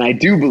 And I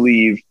do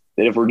believe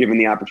that if we're given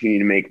the opportunity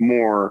to make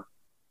more,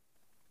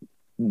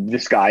 the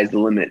sky's the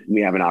limit.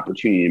 We have an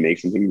opportunity to make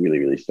something really,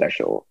 really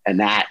special. And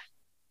that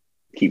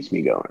keeps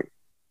me going.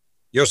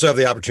 You also have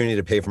the opportunity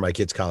to pay for my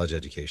kid's college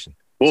education.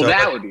 Well, so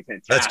that would be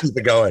fantastic. Let's keep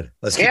it going.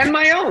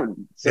 My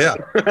own. So.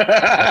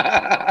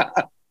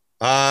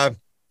 Yeah.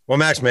 Well,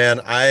 Max, man,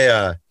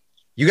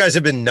 you guys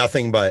have been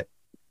nothing but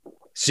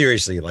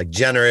seriously like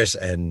generous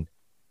and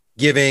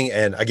giving.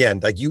 And again,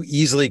 like you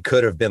easily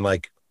could have been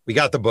like, we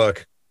got the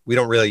book. We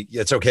don't really,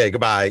 it's okay.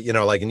 Goodbye.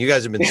 And you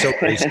guys have been so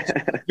gracious.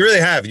 You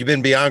really have. You've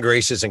been beyond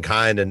gracious and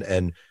kind.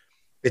 And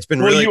it's been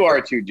really. Well, you are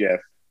too,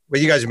 Jeff.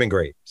 Well, you guys have been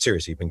great.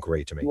 Seriously, you've been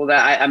great to me. Well,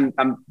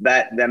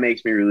 that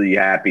makes me really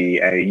happy.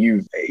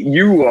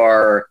 You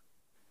are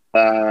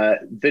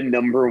the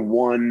number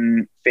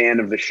one fan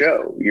of the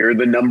show. You're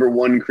the number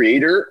one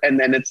creator, and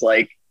then it's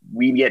like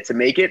we get to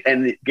make it,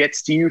 and it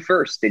gets to you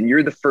first. And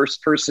you're the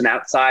first person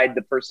outside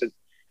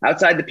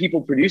the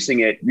people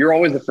producing it. You're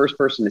always the first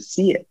person to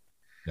see it.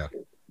 Yeah.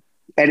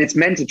 And it's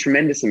meant a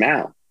tremendous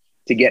amount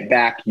to get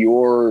back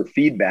your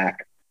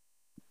feedback,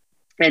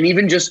 and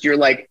even just your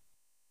like.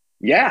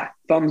 Yeah,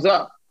 thumbs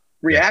up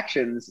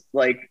reactions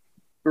like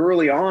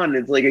early on.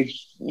 It's like a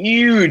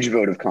huge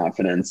vote of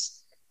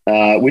confidence.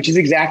 which is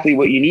exactly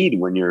what you need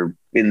when you're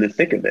in the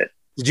thick of it.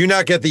 Did you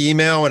not get the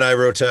email when I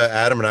wrote to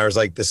Adam and I was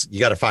like, "This, you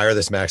got to fire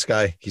this Max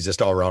guy. He's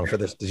just all wrong for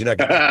this." Did you not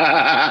get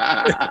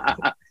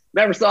that?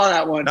 Never saw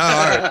that one.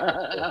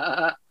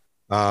 Oh,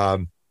 all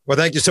right. Well,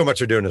 thank you so much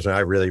for doing this, man. I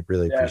really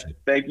appreciate it.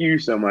 Thank you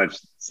so much.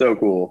 So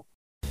cool.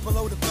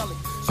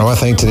 I want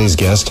to thank today's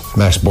guest,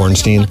 Max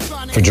Borenstein,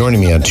 for joining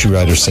me on Two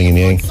Writers Sing and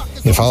Yang.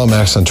 You can follow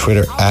Max on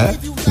Twitter at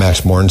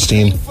Max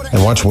Borenstein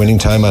and watch Winning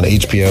Time on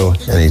HBO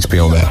and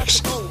HBO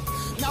Max.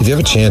 If you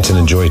have a chance and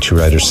enjoy Two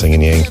Writers Sing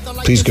and Yang,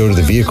 please go to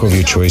the vehicle of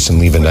your choice and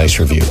leave a nice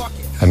review.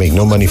 I make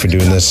no money for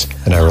doing this,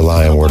 and I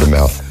rely on word of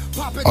mouth.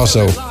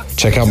 Also,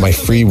 check out my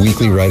free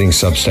weekly writing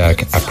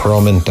Substack at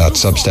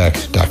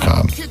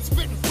perlman.substack.com.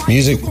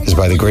 Music is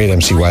by the great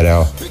MC White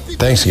Owl.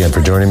 Thanks again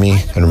for joining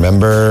me, and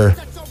remember,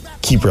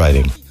 keep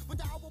writing.